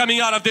say, I'm coming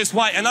out of this.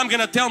 Why? And I'm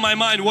going to tell my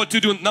mind what to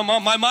do. No,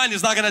 my mind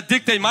is not going to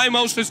dictate my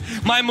emotions,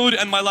 my mood,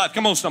 and my life.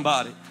 Come on,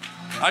 somebody.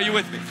 Are you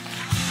with me?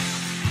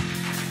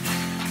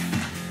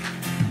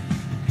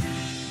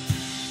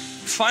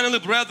 Finally,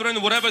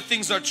 brethren, whatever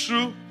things are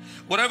true,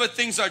 whatever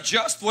things are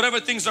just, whatever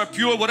things are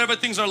pure, whatever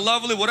things are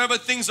lovely, whatever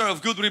things are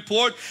of good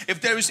report, if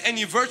there is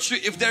any virtue,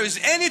 if there is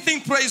anything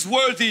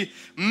praiseworthy,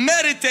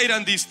 meditate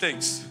on these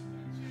things.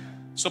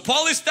 So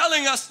Paul is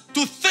telling us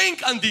to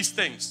think on these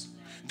things.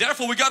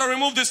 Therefore, we got to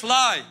remove this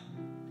lie.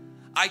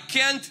 I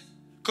can't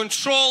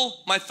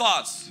control my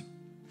thoughts.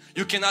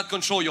 You cannot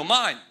control your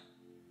mind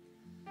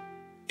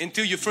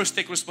until you first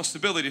take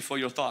responsibility for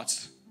your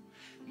thoughts.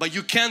 But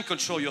you can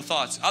control your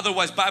thoughts.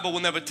 Otherwise, Bible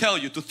will never tell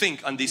you to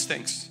think on these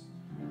things.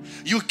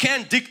 You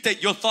can't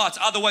dictate your thoughts.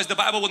 Otherwise, the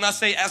Bible will not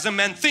say, as a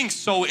man thinks,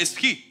 so is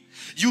he.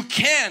 You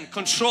can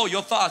control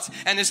your thoughts,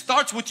 and it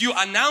starts with you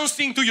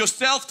announcing to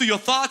yourself, to your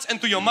thoughts and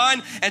to your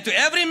mind, and to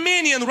every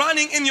minion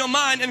running in your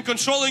mind and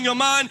controlling your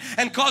mind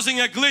and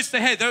causing a glitch. Say,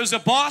 hey, there's a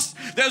boss,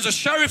 there's a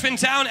sheriff in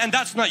town, and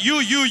that's not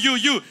you.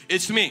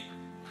 It's me.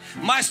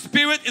 My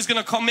spirit is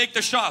gonna come make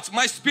the shots.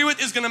 My spirit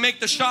is gonna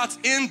make the shots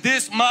in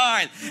this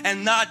mind,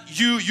 and not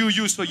you.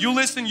 So you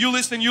listen,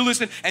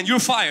 and you're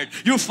fired.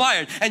 You're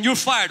fired, and you're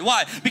fired.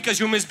 Why? Because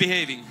you're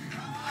misbehaving.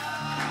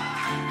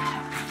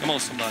 Come on,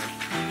 somebody.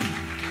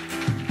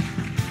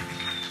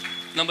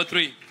 Number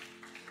 3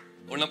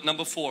 or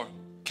number 4,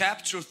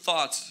 capture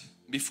thoughts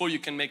before you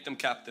can make them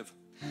captive.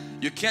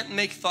 You can't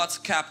make thoughts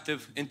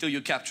captive until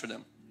you capture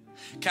them.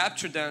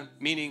 Capture them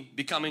meaning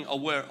becoming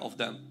aware of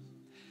them.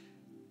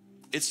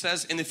 It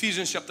says in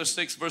Ephesians chapter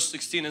 6 verse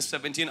 16 and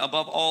 17,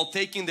 above all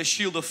taking the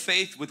shield of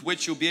faith with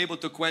which you'll be able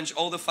to quench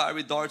all the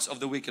fiery darts of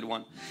the wicked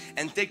one,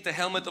 and take the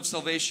helmet of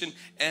salvation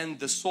and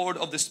the sword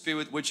of the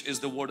Spirit, which is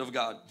the Word of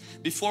God.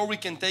 Before we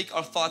can take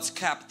our thoughts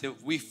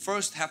captive, we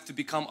first have to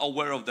become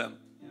aware of them.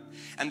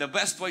 And the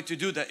best way to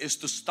do that is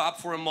to stop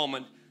for a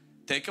moment,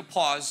 take a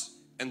pause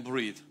and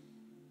breathe.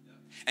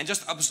 And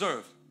just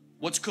observe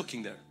what's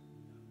cooking there.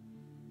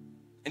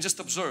 And just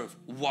observe,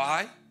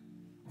 why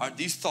are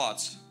these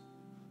thoughts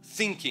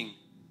thinking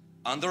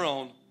on their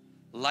own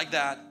like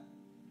that,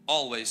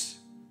 always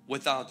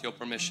without your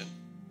permission?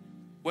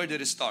 Where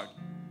did it start?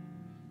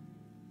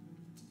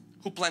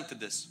 Who planted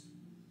this?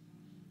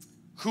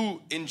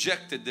 Who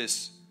injected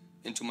this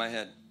into my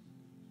head?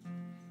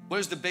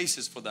 Where's the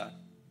basis for that?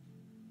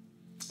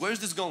 Where is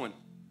this going?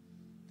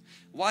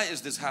 Why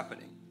is this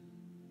happening?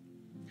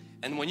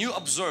 And when you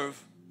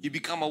observe, you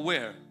become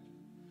aware.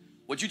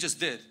 What you just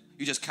did,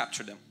 you just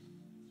captured them.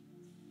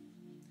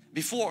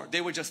 Before,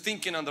 they were just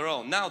thinking on their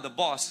own. Now the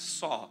boss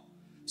saw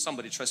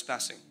somebody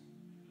trespassing,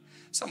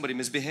 somebody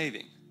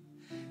misbehaving.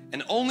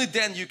 And only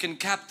then you can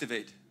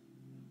captivate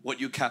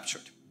what you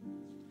captured.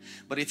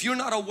 But if you're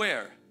not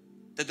aware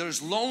that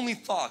there's lonely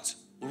thoughts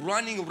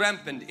running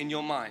rampant in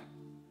your mind,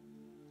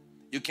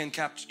 you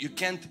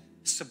can't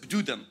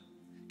subdue them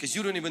because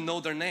you don't even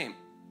know their name.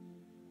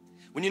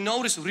 When you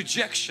notice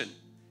rejection,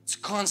 it's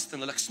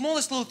constant. Like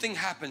smallest little thing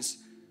happens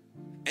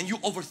and you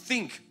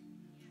overthink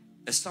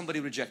as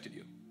somebody rejected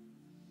you.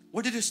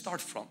 Where did it start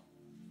from?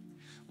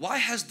 Why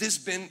has this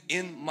been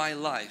in my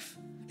life?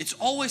 It's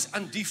always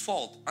on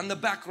default, on the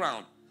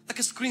background, like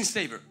a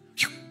screensaver.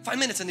 5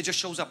 minutes and it just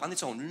shows up on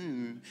its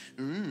own.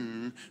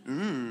 And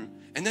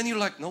then you're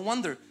like, no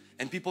wonder.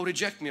 And people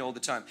reject me all the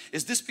time.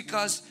 Is this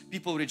because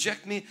people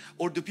reject me,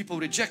 or do people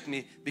reject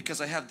me because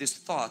I have this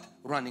thought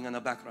running in the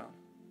background?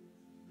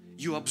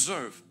 You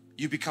observe,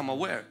 you become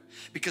aware.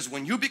 Because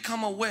when you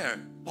become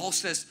aware, Paul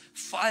says,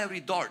 fiery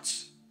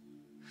darts.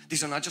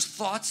 These are not just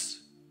thoughts.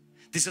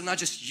 These are not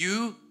just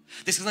you.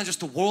 This is not just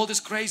the world is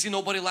crazy,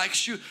 nobody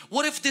likes you.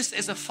 What if this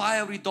is a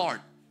fiery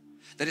dart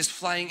that is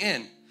flying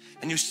in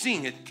and you're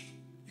seeing it,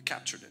 you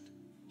captured it,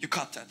 you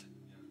caught that.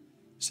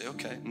 Say,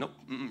 okay, nope,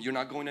 you're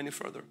not going any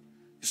further.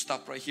 You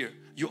stop right here.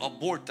 You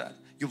abort that.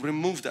 You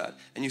remove that.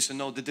 And you say,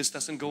 no, this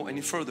doesn't go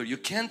any further. You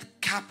can't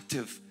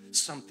captive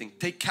something.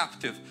 Take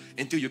captive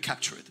until you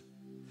capture it.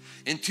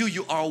 Until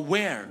you are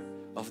aware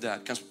of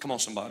that. Come on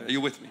somebody, are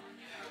you with me?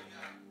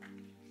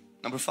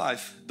 Number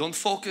 5, don't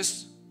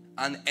focus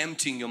on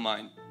emptying your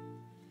mind.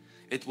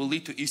 It will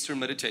lead to Eastern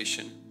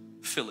meditation.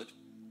 Fill it.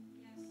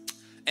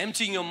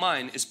 Emptying your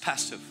mind is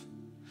passive.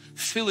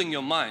 Filling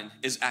your mind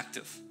is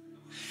active.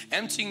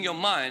 Emptying your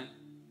mind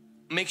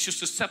makes you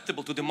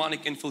susceptible to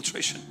demonic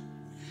infiltration.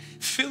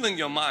 Filling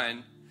your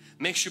mind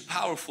makes you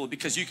powerful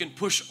because you can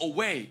push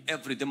away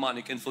every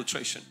demonic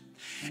infiltration.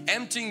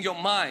 Emptying your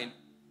mind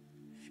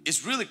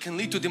can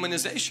lead to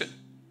demonization,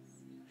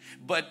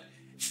 but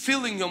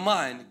filling your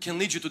mind can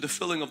lead you to the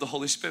filling of the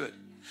Holy Spirit.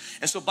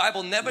 And so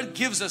Bible never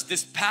gives us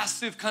this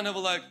passive kind of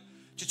like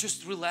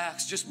just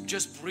relax,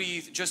 just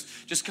breathe, just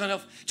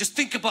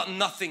think about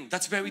nothing.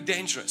 That's very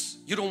dangerous.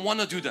 You don't want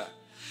to do that.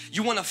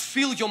 You want to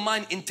fill your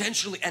mind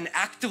intentionally and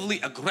actively,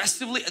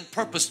 aggressively and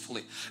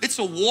purposefully. It's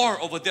a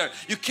war over there.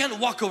 You can't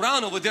walk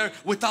around over there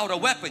without a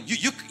weapon.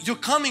 You're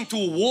coming to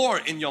a war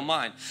in your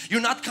mind.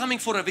 You're not coming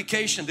for a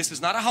vacation. This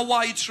is not a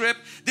Hawaii trip.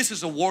 This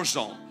is a war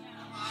zone.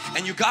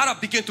 And you gotta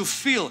begin to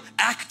feel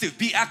active,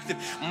 be active.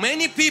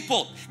 Many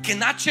people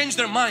cannot change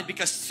their mind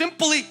because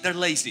simply they're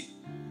lazy.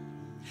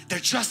 They're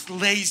just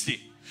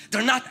lazy.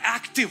 They're not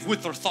active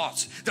with their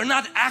thoughts. They're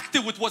not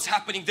active with what's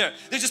happening there.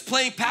 They're just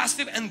playing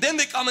passive, and then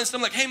they come and say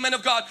like, hey man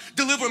of God,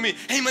 deliver me.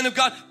 Hey man of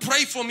God,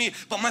 pray for me.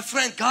 But my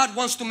friend, God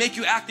wants to make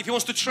you active. He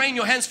wants to train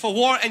your hands for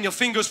war and your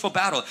fingers for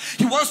battle.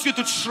 He wants you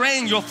to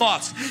train your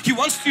thoughts. He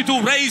wants you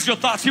to raise your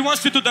thoughts. He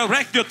wants you to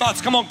direct your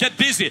thoughts. Come on, get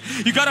busy.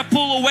 You got to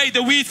pull away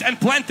the weeds and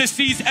plant the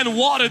seeds and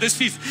water the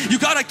seeds. You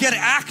got to get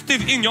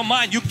active in your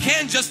mind. You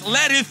can't just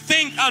let it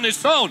think on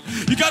its own.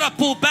 You got to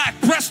pull back,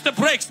 press the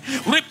brakes,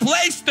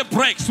 replace the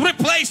brakes,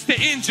 replace the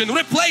engine,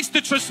 replace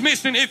the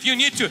transmission if you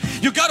need to.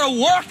 You got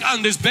to work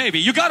on this baby.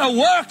 You got to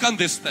work on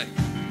this thing.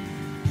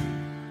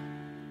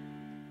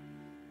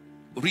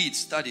 Read,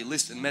 study,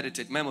 listen,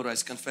 meditate,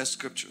 memorize, confess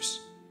scriptures.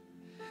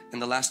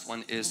 And the last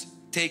one is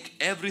take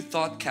every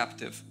thought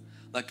captive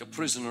like a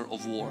prisoner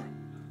of war.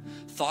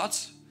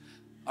 Thoughts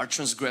are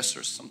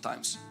transgressors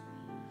sometimes.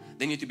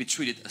 They need to be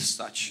treated as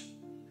such.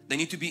 They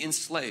need to be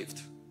enslaved.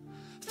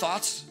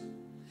 Thoughts,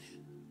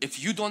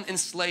 if you don't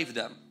enslave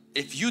them,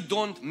 if you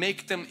don't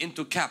make them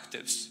into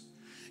captives,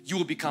 you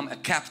will become a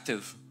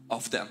captive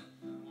of them.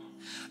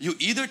 You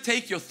either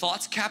take your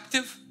thoughts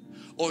captive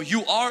or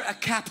you are a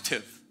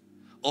captive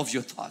of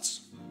your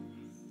thoughts.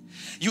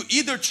 You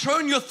either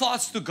turn your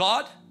thoughts to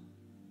God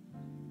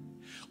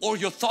or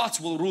your thoughts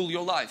will rule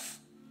your life.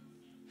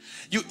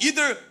 You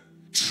either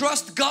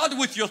trust God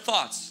with your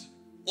thoughts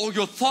or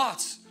your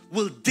thoughts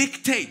will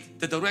dictate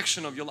the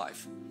direction of your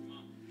life.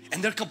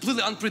 And they're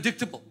completely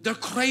unpredictable. They're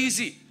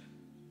crazy.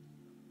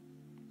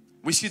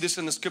 We see this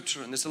in the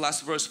scripture, and this is the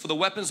last verse. For the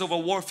weapons of our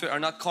warfare are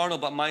not carnal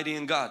but mighty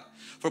in God,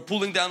 for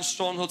pulling down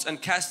strongholds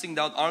and casting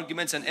down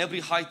arguments and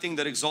every high thing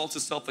that exalts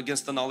itself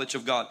against the knowledge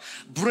of God,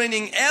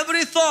 bringing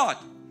every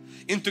thought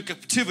into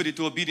captivity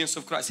to obedience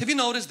of Christ. Have you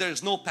noticed there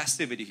is no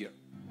passivity here?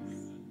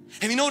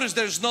 Have you noticed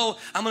there's no,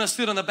 I'm going to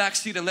sit on the back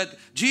seat and let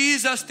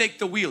Jesus take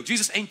the wheel.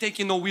 Jesus ain't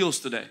taking no wheels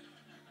today.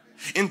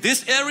 In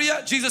this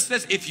area, Jesus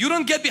says, if you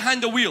don't get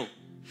behind the wheel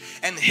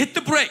and hit the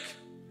brake,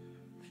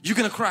 you're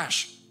going to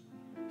crash.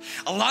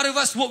 A lot of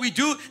us, what we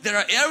do, there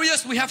are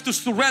areas we have to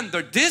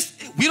surrender. This,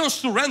 we don't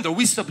surrender,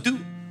 we subdue.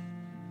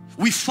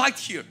 We fight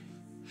here.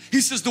 He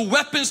says the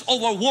weapons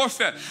of our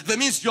warfare. That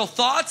means your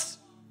thoughts.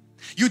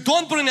 You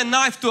don't bring a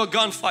knife to a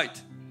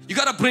gunfight. You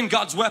got to bring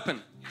God's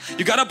weapon.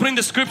 You got to bring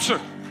the scripture.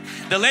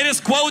 The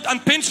latest quote on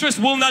Pinterest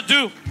will not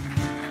do.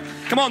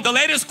 Come on, the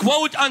latest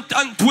quote on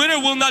Twitter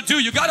will not do.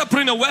 You got to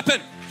bring a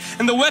weapon.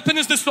 And the weapon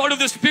is the sword of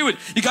the Spirit.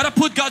 You got to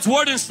put God's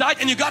word inside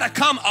and you got to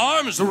come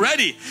arms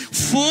ready,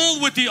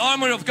 full with the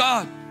armor of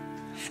God.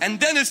 And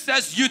then it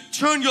says you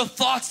turn your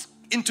thoughts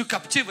into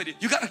captivity.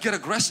 You got to get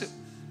aggressive.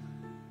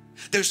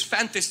 There's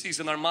fantasies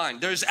in our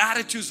mind. There's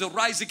attitudes that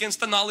rise against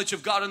the knowledge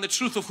of God and the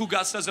truth of who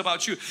God says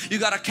about you. You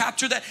got to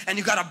capture that and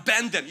you got to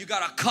bend them. You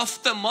got to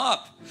cuff them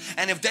up.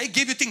 And if they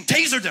give you things,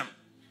 taser them.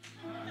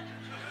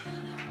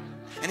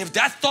 And if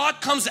that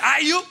thought comes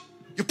at you,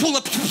 you pull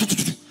up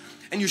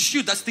and you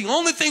shoot. That's the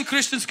only thing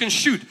Christians can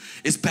shoot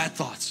is bad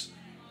thoughts.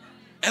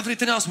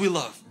 Everything else we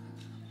love.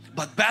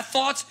 But bad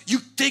thoughts, you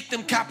take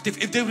them captive.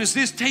 If they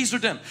resist,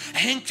 taser them,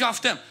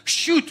 handcuff them,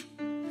 shoot.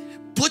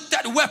 Put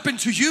that weapon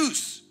to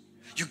use.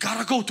 You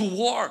gotta go to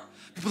war.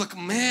 People are like,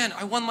 man,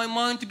 I want my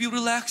mind to be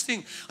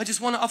relaxing. I just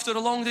want to, after a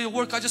long day of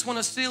work, I just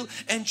want to chill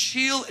and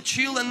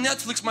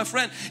Netflix, my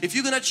friend. If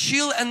you're gonna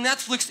chill and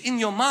Netflix in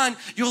your mind,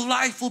 your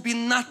life will be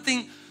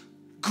nothing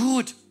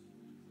good.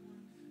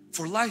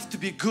 For life to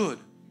be good,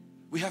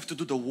 we have to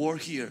do the war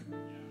here.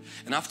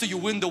 And after you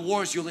win the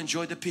wars, you'll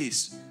enjoy the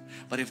peace.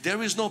 But if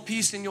there is no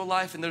peace in your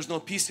life and there's no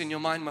peace in your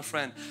mind, my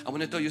friend, I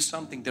want to tell you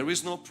something. There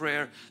is no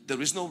prayer,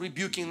 there is no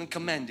rebuking and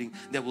commanding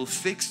that will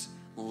fix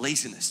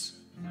laziness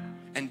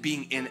and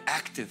being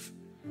inactive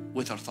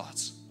with our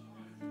thoughts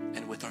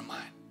and with our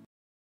mind.